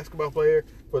plays a basketball player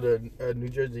for the New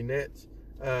Jersey Nets.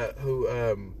 It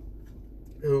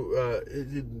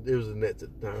was the Nets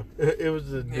at the time. It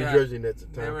was the New Jersey Nets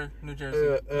at the time. They were New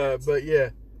Jersey. But yeah,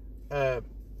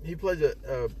 he plays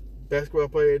a basketball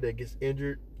player that gets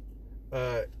injured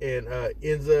and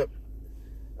ends up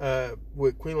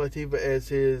with Queen Latifah as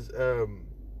his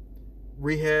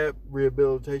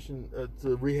rehabilitation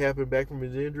to rehab him back from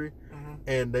his injury,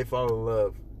 and they fall in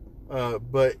love.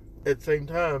 But at the same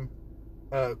time,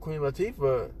 Queen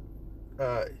Latifah,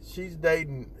 she's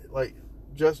dating like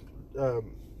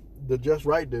the Just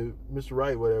Right dude, Mr.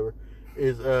 Right, whatever,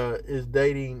 is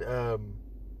dating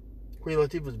Queen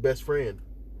Latifah's best friend.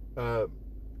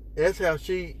 That's how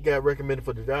she got recommended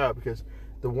for the job, because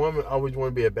the woman always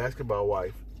wanted to be a basketball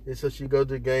wife, and so she goes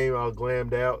to the game all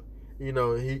glammed out. You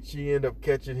know, she ended up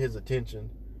catching his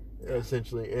attention,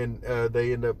 essentially, and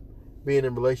they end up being in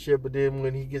a relationship. But then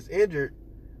when he gets injured,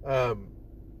 and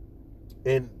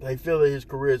they feel that his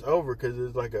career is over because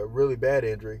it's like a really bad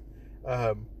injury,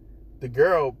 the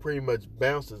girl pretty much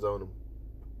bounces on him,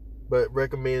 but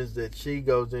recommends that she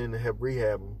goes in and help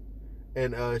rehab him,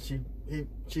 and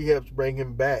she helps bring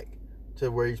him back to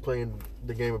where he's playing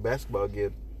the game of basketball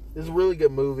again. It's a really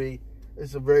good movie.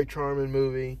 It's a very charming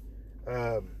movie.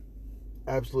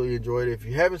 Absolutely enjoyed it. If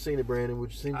you haven't seen it, Brandon,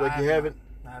 which seems like you haven't,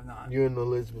 I have not. you and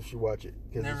Elizabeth should watch it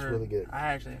because it's really good. I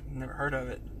actually have never heard of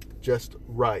it. Just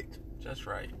Right. Just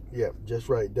Right. Yeah, Just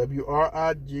Right.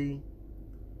 WRIGHT.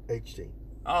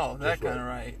 Oh, that kind of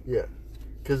right. Yeah,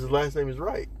 because his last name is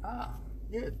Wright. Ah.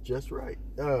 Yeah, Just Right.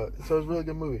 So it's a really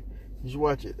good movie. You should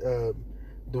watch it.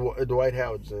 Dwight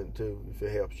Howard's in it too, if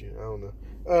it helps you. I don't know.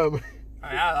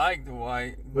 I like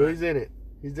Dwight. But he's in it.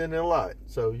 He's in it a lot,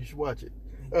 so you should watch it.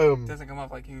 Doesn't come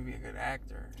off like he would be a good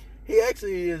actor. He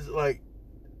actually is like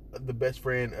the best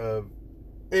friend of,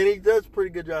 and he does a pretty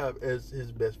good job as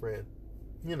his best friend.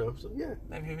 You know, so yeah.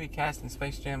 Maybe he'll be cast in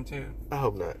Space Jam too. I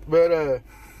hope not. But all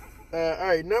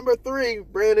right, number 3,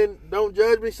 Brandon. Don't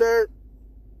judge me, sir.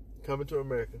 Coming to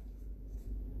America.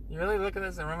 You really look at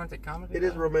this as a romantic comedy? It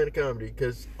is a romantic comedy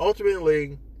because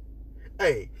ultimately,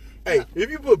 hey,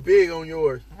 if you put big on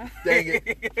yours, dang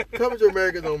it, Coming to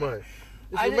America's on mine.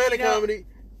 It's a romantic comedy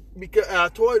because I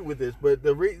toyed with this, but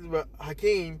the reason about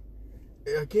Hakeem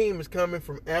is coming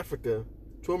from Africa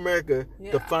to America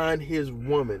to find his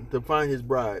woman, to find his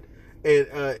bride,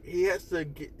 and he has to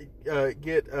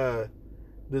get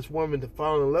this woman to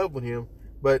fall in love with him,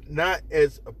 but not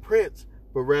as a prince,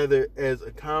 but rather as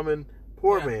a common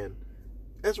poor Yeah. man.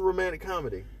 That's a romantic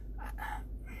comedy.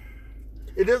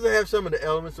 It doesn't have some of the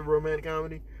elements of romantic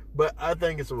comedy, but I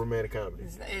think it's a romantic comedy.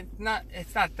 It's not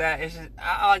that. It's just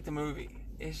I like the movie.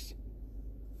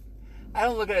 I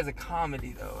don't look at it as a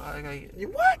comedy though.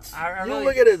 What? I You don't really-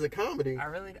 look at it as a comedy.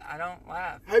 I don't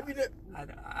laugh. Have you?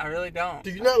 I really don't.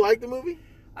 Do you not like the movie?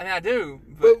 I mean, I do,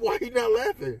 But but why are you not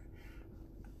laughing?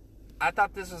 I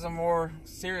thought this was a more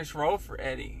serious role for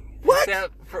Eddie. What?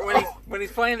 Except for when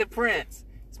he's playing the prince,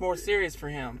 it's more serious for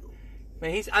him. But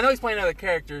I know he's playing other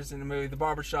characters in the movie, the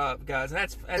barbershop guys, and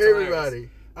that's hilarious. Everybody.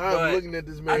 I'm But- looking at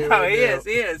this I man know right he now.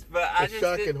 is. But I It's just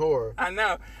shock and horror. I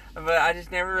know, but I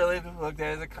just never really looked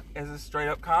at it as a straight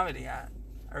up comedy. I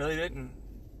really didn't.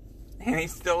 And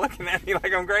he's still looking at me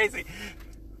like I'm crazy.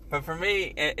 But for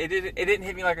me, it didn't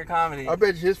hit me like a comedy. I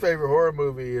bet you his favorite horror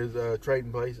movie is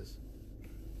Trading Places.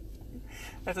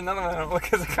 That's another one I don't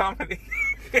look as a comedy.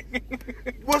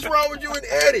 What's wrong with you and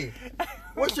Eddie?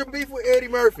 What's your beef with Eddie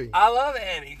Murphy? I love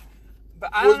Eddie, but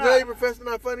I Was don't know. Nutty Professor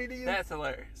not funny to you? That's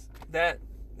hilarious. That's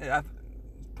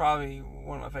probably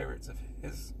one of my favorites of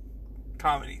his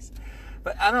comedies.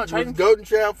 But I don't know. Was Trading Golden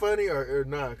Child funny or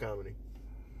not a comedy?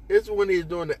 It's when he's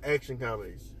doing the action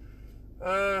comedies.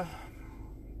 I've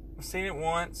seen it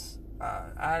once.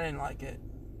 I didn't like it.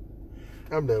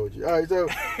 I'm done with you. All right, so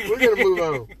we're going to move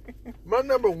on. My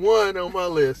number one on my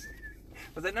list,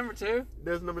 Was that number 2?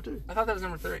 that's number 2. I thought that was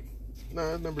number 3. No,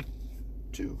 that's number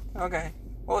 2. Okay.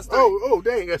 Well, it's 3. Oh,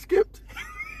 dang, I skipped.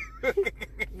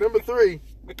 Number 3.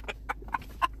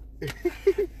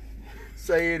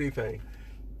 Say Anything.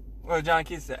 Well, John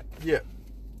Cusack. Yeah,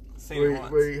 Seen it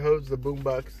once. where he holds the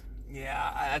boombox.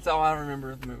 Yeah, that's all I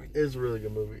remember of the movie. It's a really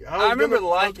good movie. I remember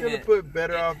liking I was it. gonna put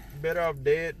Better Off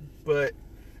Dead, but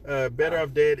Better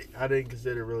Off Dead I didn't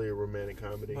consider really a romantic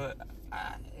comedy. But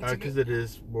it's a Because good, it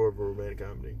is more of a romantic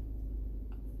comedy.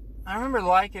 I remember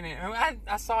liking it. I mean,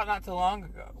 I saw it not too long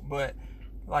ago, but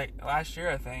like last year,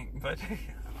 I think. But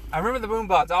I remember the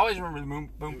boombox. I always remember the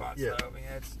boombox. Yeah. Though. I mean,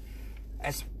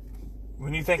 that's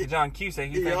when you think of John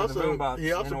Cusack, you think of the boombox.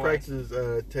 He also in a way. practices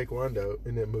taekwondo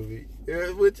in that movie,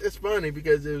 which is funny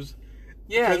because it was.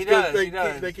 Yeah, he because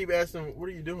does. They keep asking him, "What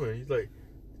are you doing?" He's like,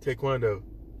 "Taekwondo,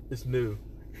 it's new,"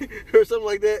 or something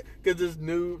like that, because it's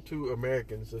new to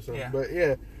Americans or something. Yeah. But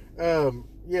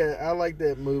yeah, I like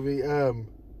that movie.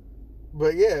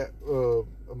 But yeah,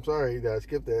 I'm sorry that I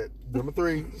skipped that. Number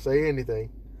 3, Say Anything.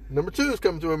 Number 2 is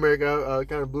Coming to America. I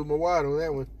kind of blew my wad on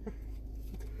that one.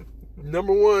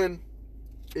 Number 1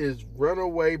 is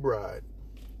Runaway Bride.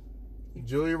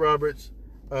 Julia Roberts,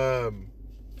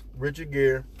 Richard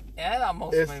Gere. Yeah, that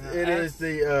almost It made me- is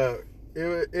the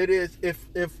it is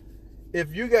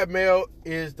if You Got Mail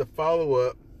is the follow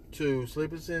up to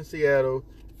Sleepless in Seattle,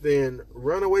 then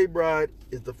Runaway Bride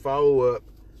is the follow up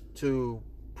to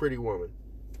Pretty Woman.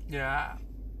 Yeah,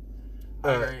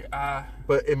 I agree.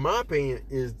 But in my opinion,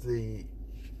 is the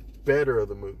better of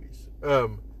the movies.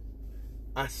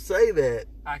 I say that.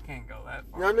 I can't go that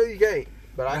far. I know you can't,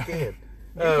 but I can.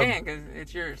 You can, because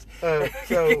it's yours. so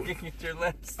It's your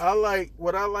list.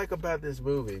 what I like about this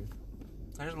movie.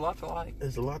 There's a lot to like.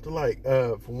 There's a lot to like.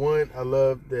 For one, I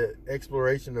love the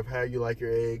exploration of how you like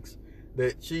your eggs.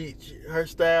 That her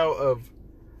style of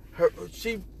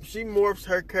she morphs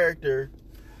her character,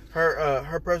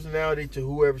 her personality to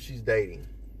whoever she's dating.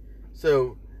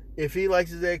 So if he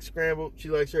likes his eggs scrambled, she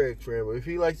likes her eggs scrambled. If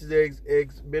he likes his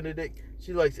eggs Benedict,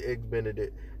 she likes eggs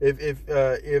Benedict.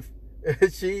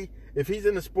 If he's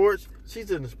in the sports,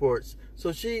 she's in the sports.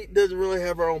 So she doesn't really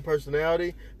have her own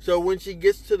personality. So when she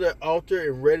gets to the altar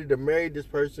and ready to marry this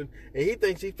person, and he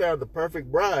thinks he found the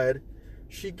perfect bride,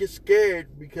 she gets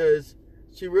scared because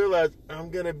she realized,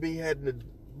 I'm going to be having to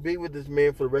be with this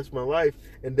man for the rest of my life,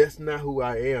 and that's not who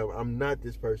I am. I'm not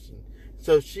this person.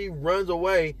 So she runs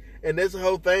away, and that's the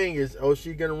whole thing is,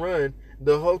 she going to run.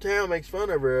 The whole town makes fun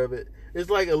of her of it. It's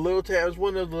like a little town. It's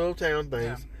one of those little town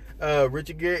things. Yeah.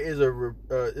 Richard Gere is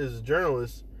a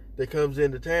journalist that comes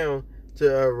into town to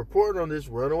report on this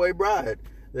runaway bride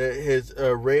that has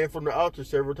ran from the altar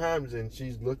several times, and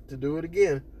she's looked to do it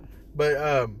again.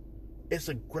 But it's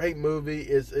a great movie.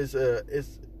 It's a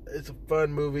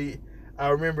fun movie. I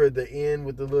remember the end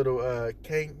with the little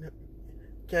can't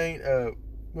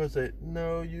what's it?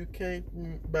 No, you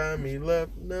can't buy me love.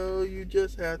 No, you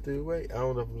just have to wait. I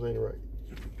don't know if I'm saying it right,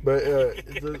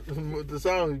 but the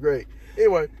song is great.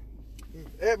 Anyway,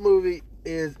 that movie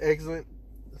is excellent.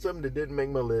 Something that didn't make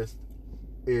my list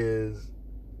is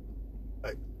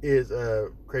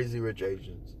Crazy Rich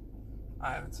Asians.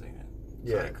 I haven't seen it.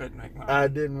 So yeah, I couldn't make my. I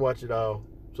didn't watch it all,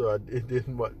 so it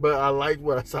didn't watch. But I liked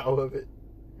what I saw of it,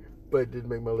 but it didn't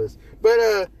make my list.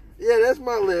 But yeah, that's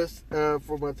my list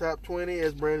for my top 20.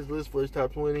 That's Brandon's list for his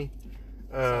top 20.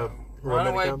 Runaway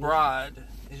comedies. Bride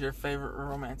is your favorite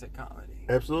romantic comedy.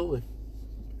 Absolutely.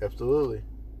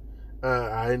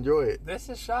 I enjoy it. This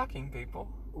is shocking, people.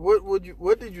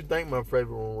 What did you think my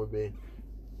favorite one would be?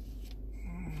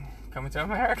 Coming to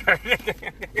America.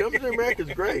 Coming to America is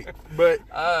great, but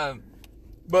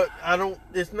but I don't.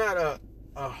 It's not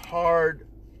a hard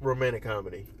romantic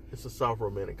comedy. It's a soft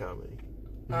romantic comedy.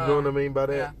 You know what I mean by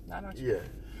that? Yeah, I know what you Yeah. mean.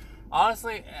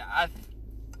 Honestly,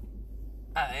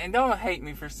 and don't hate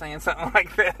me for saying something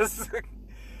like this.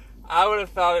 I would have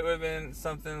thought it would have been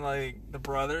something like The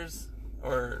Brothers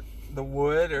or The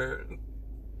Wood or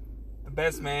The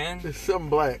Best Man. It's something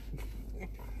black.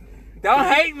 Don't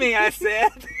hate me, I said.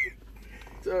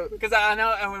 So, Because I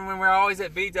know when we're always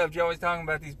at B-Dubs, you're always talking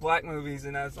about these black movies,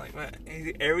 and I was like, man,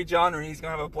 every genre, he's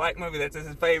going to have a black movie that's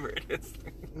his favorite.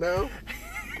 no,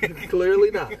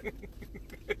 clearly not.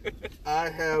 I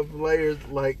have layers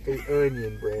like an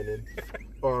onion, Brandon,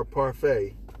 or a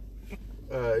parfait.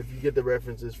 If you get the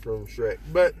references from Shrek.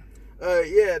 But,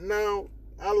 yeah, no,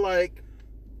 I like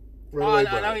Runaway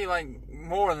Bride. I know you like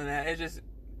more than that. It's just,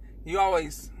 you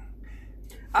always...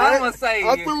 I don't want to say...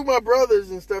 I threw my brothers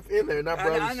and stuff in there. Not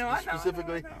brothers I know,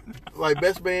 specifically. I know. Like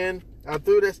Best Man, I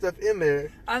threw that stuff in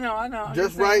there. I know.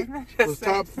 Just right was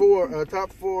top four of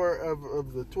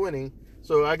the 20.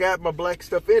 So I got my black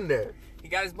stuff in there. You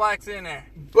got his blacks in there.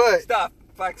 But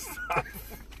Black stuff.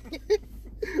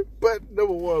 but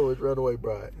number one was Runaway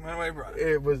Bride. Runaway Bride.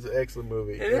 It was an excellent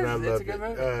movie. It and is. I It's loved a good it.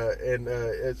 movie.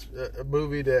 It's a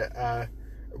movie that I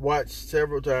watched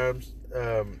several times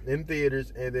in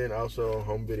theaters and then also on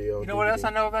home video. You know what else I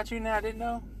know about you now I didn't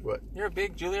know? What? You're a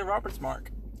big Julia Roberts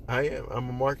mark. I am. I'm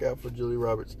a mark out for Julia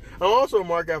Roberts. I'm also a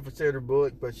mark out for Sandra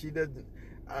Bullock, but she doesn't.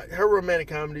 Her romantic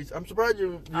comedies. I'm surprised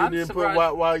you didn't put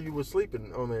while you were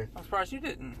sleeping on there. I'm surprised you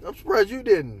didn't. I'm surprised you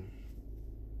didn't.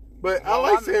 But Well,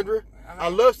 I like Sandra. I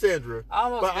love Sandra.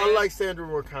 I like Sandra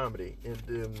more comedy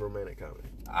than romantic comedy.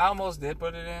 I almost did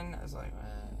put it in. I was like,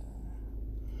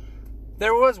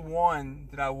 there was one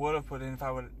that I would have put in if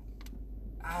I would.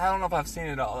 I don't know if I've seen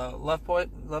it all though. Love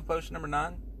Potion number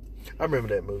 9. I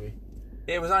remember that movie.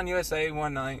 It was on USA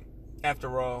one night after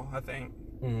Raw, I think,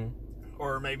 Mm-hmm.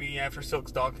 or maybe after Silk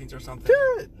Stockings or something.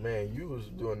 Good man, you was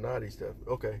doing naughty stuff.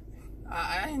 Okay.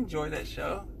 I enjoyed that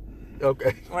show.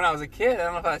 Okay. When I was a kid, I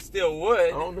don't know if I still would. I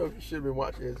don't know if you should have been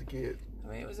watching it as a kid.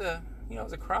 I mean, it was a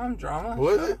crime drama.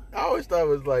 Was show. it? I always thought it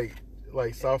was like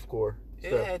softcore It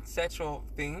stuff. had sexual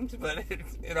themes, but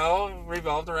it all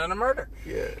revolved around a murder.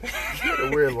 Yeah. You had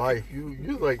a weird life.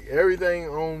 You like everything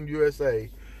on USA,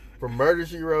 from Murder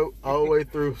She Wrote all the way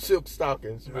through Silk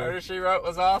Stockings. Murder She Wrote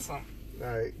was awesome. All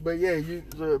right, but yeah,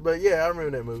 I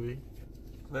remember that movie.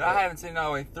 But I haven't seen it all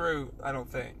the way through, I don't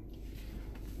think.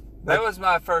 That was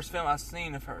my first film I've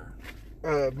seen of her.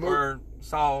 Or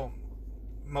saw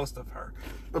most of her.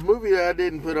 A movie that I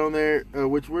didn't put on there,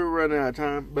 which we're running out of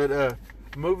time, but a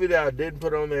movie that I didn't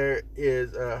put on there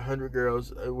is 100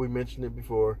 Girls. We mentioned it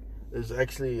before. It's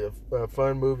actually a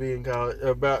fun movie in college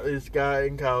about this guy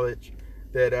in college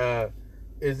that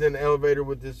is in the elevator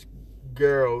with this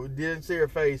girl. Didn't see her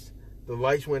face. The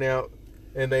lights went out,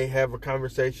 and they have a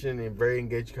conversation, and very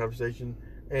engaged conversation.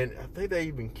 And I think they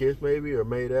even kissed maybe or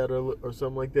made out or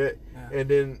something like that. Yeah. And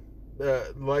then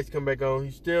the lights come back on.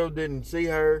 He still didn't see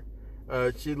her.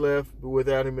 She left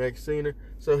without him actually seeing her.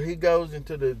 So he goes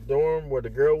into the dorm where the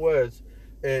girl was,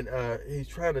 and he's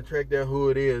trying to track down who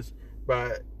it is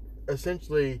by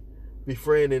essentially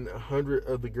befriending 100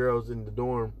 of the girls in the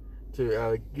dorm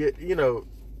to get,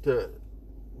 to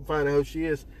find out who she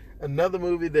is. Another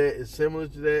movie that is similar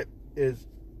to that is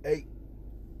 8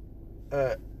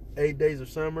 Days of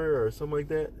Summer or something like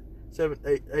that. 7,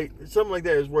 8, something like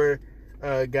that is where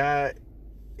a guy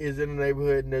is in the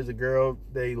neighborhood and there's a girl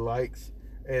that he likes,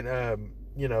 and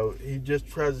he just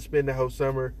tries to spend the whole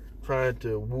summer trying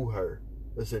to woo her,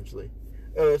 essentially.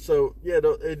 So yeah,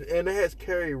 and it has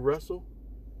Carrie Russell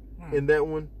in that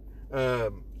one,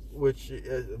 which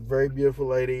is a very beautiful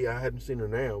lady. I haven't seen her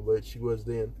now, but she was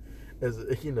then,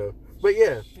 But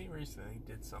yeah, she recently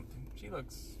did something. She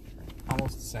looks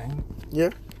almost the same. Yeah.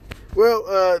 Well,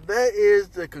 that is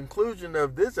the conclusion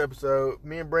of this episode.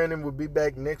 Me and Brandon will be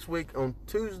back next week on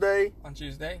Tuesday. On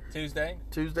Tuesday? Tuesday.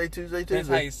 Tuesday. That's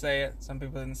how you say it. Some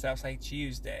people in the South say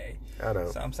Tuesday. I know.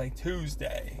 Some say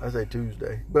Tuesday. I say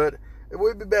Tuesday. But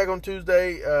we'll be back on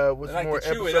Tuesday with They some more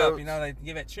to chew episodes. it up, they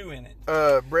give it chew in it.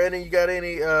 Brandon, you got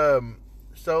any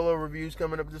solo reviews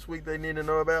coming up this week they need to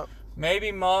know about?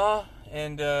 Maybe Ma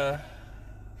and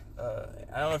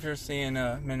I don't know if you're seeing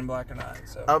Men in Black or not.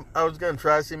 So I was going to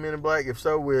try to see Men in Black. If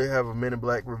so, we'll have a Men in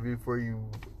Black review for you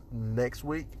next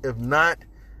week. If not,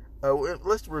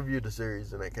 let's review the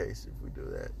series in that case if we do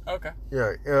that. Okay.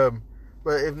 Yeah.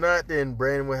 But if not, then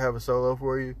Brandon will have a solo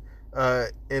for you.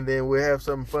 And then we'll have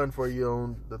something fun for you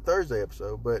on the Thursday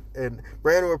episode. And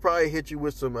Brandon will probably hit you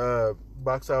with some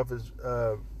box office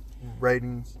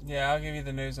ratings. Yeah, I'll give you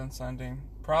the news on Sunday.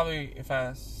 Probably if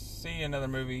I see another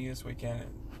movie this weekend,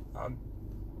 I'll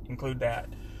include that.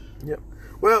 Yep.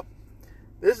 Well,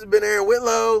 this has been Aaron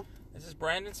Whitlow. This is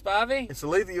Brandon Spivey. And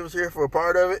Salithia was here for a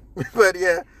part of it. But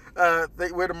yeah,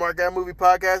 we're the Mark Out Movie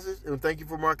Podcasters, and thank you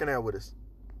for marking out with us.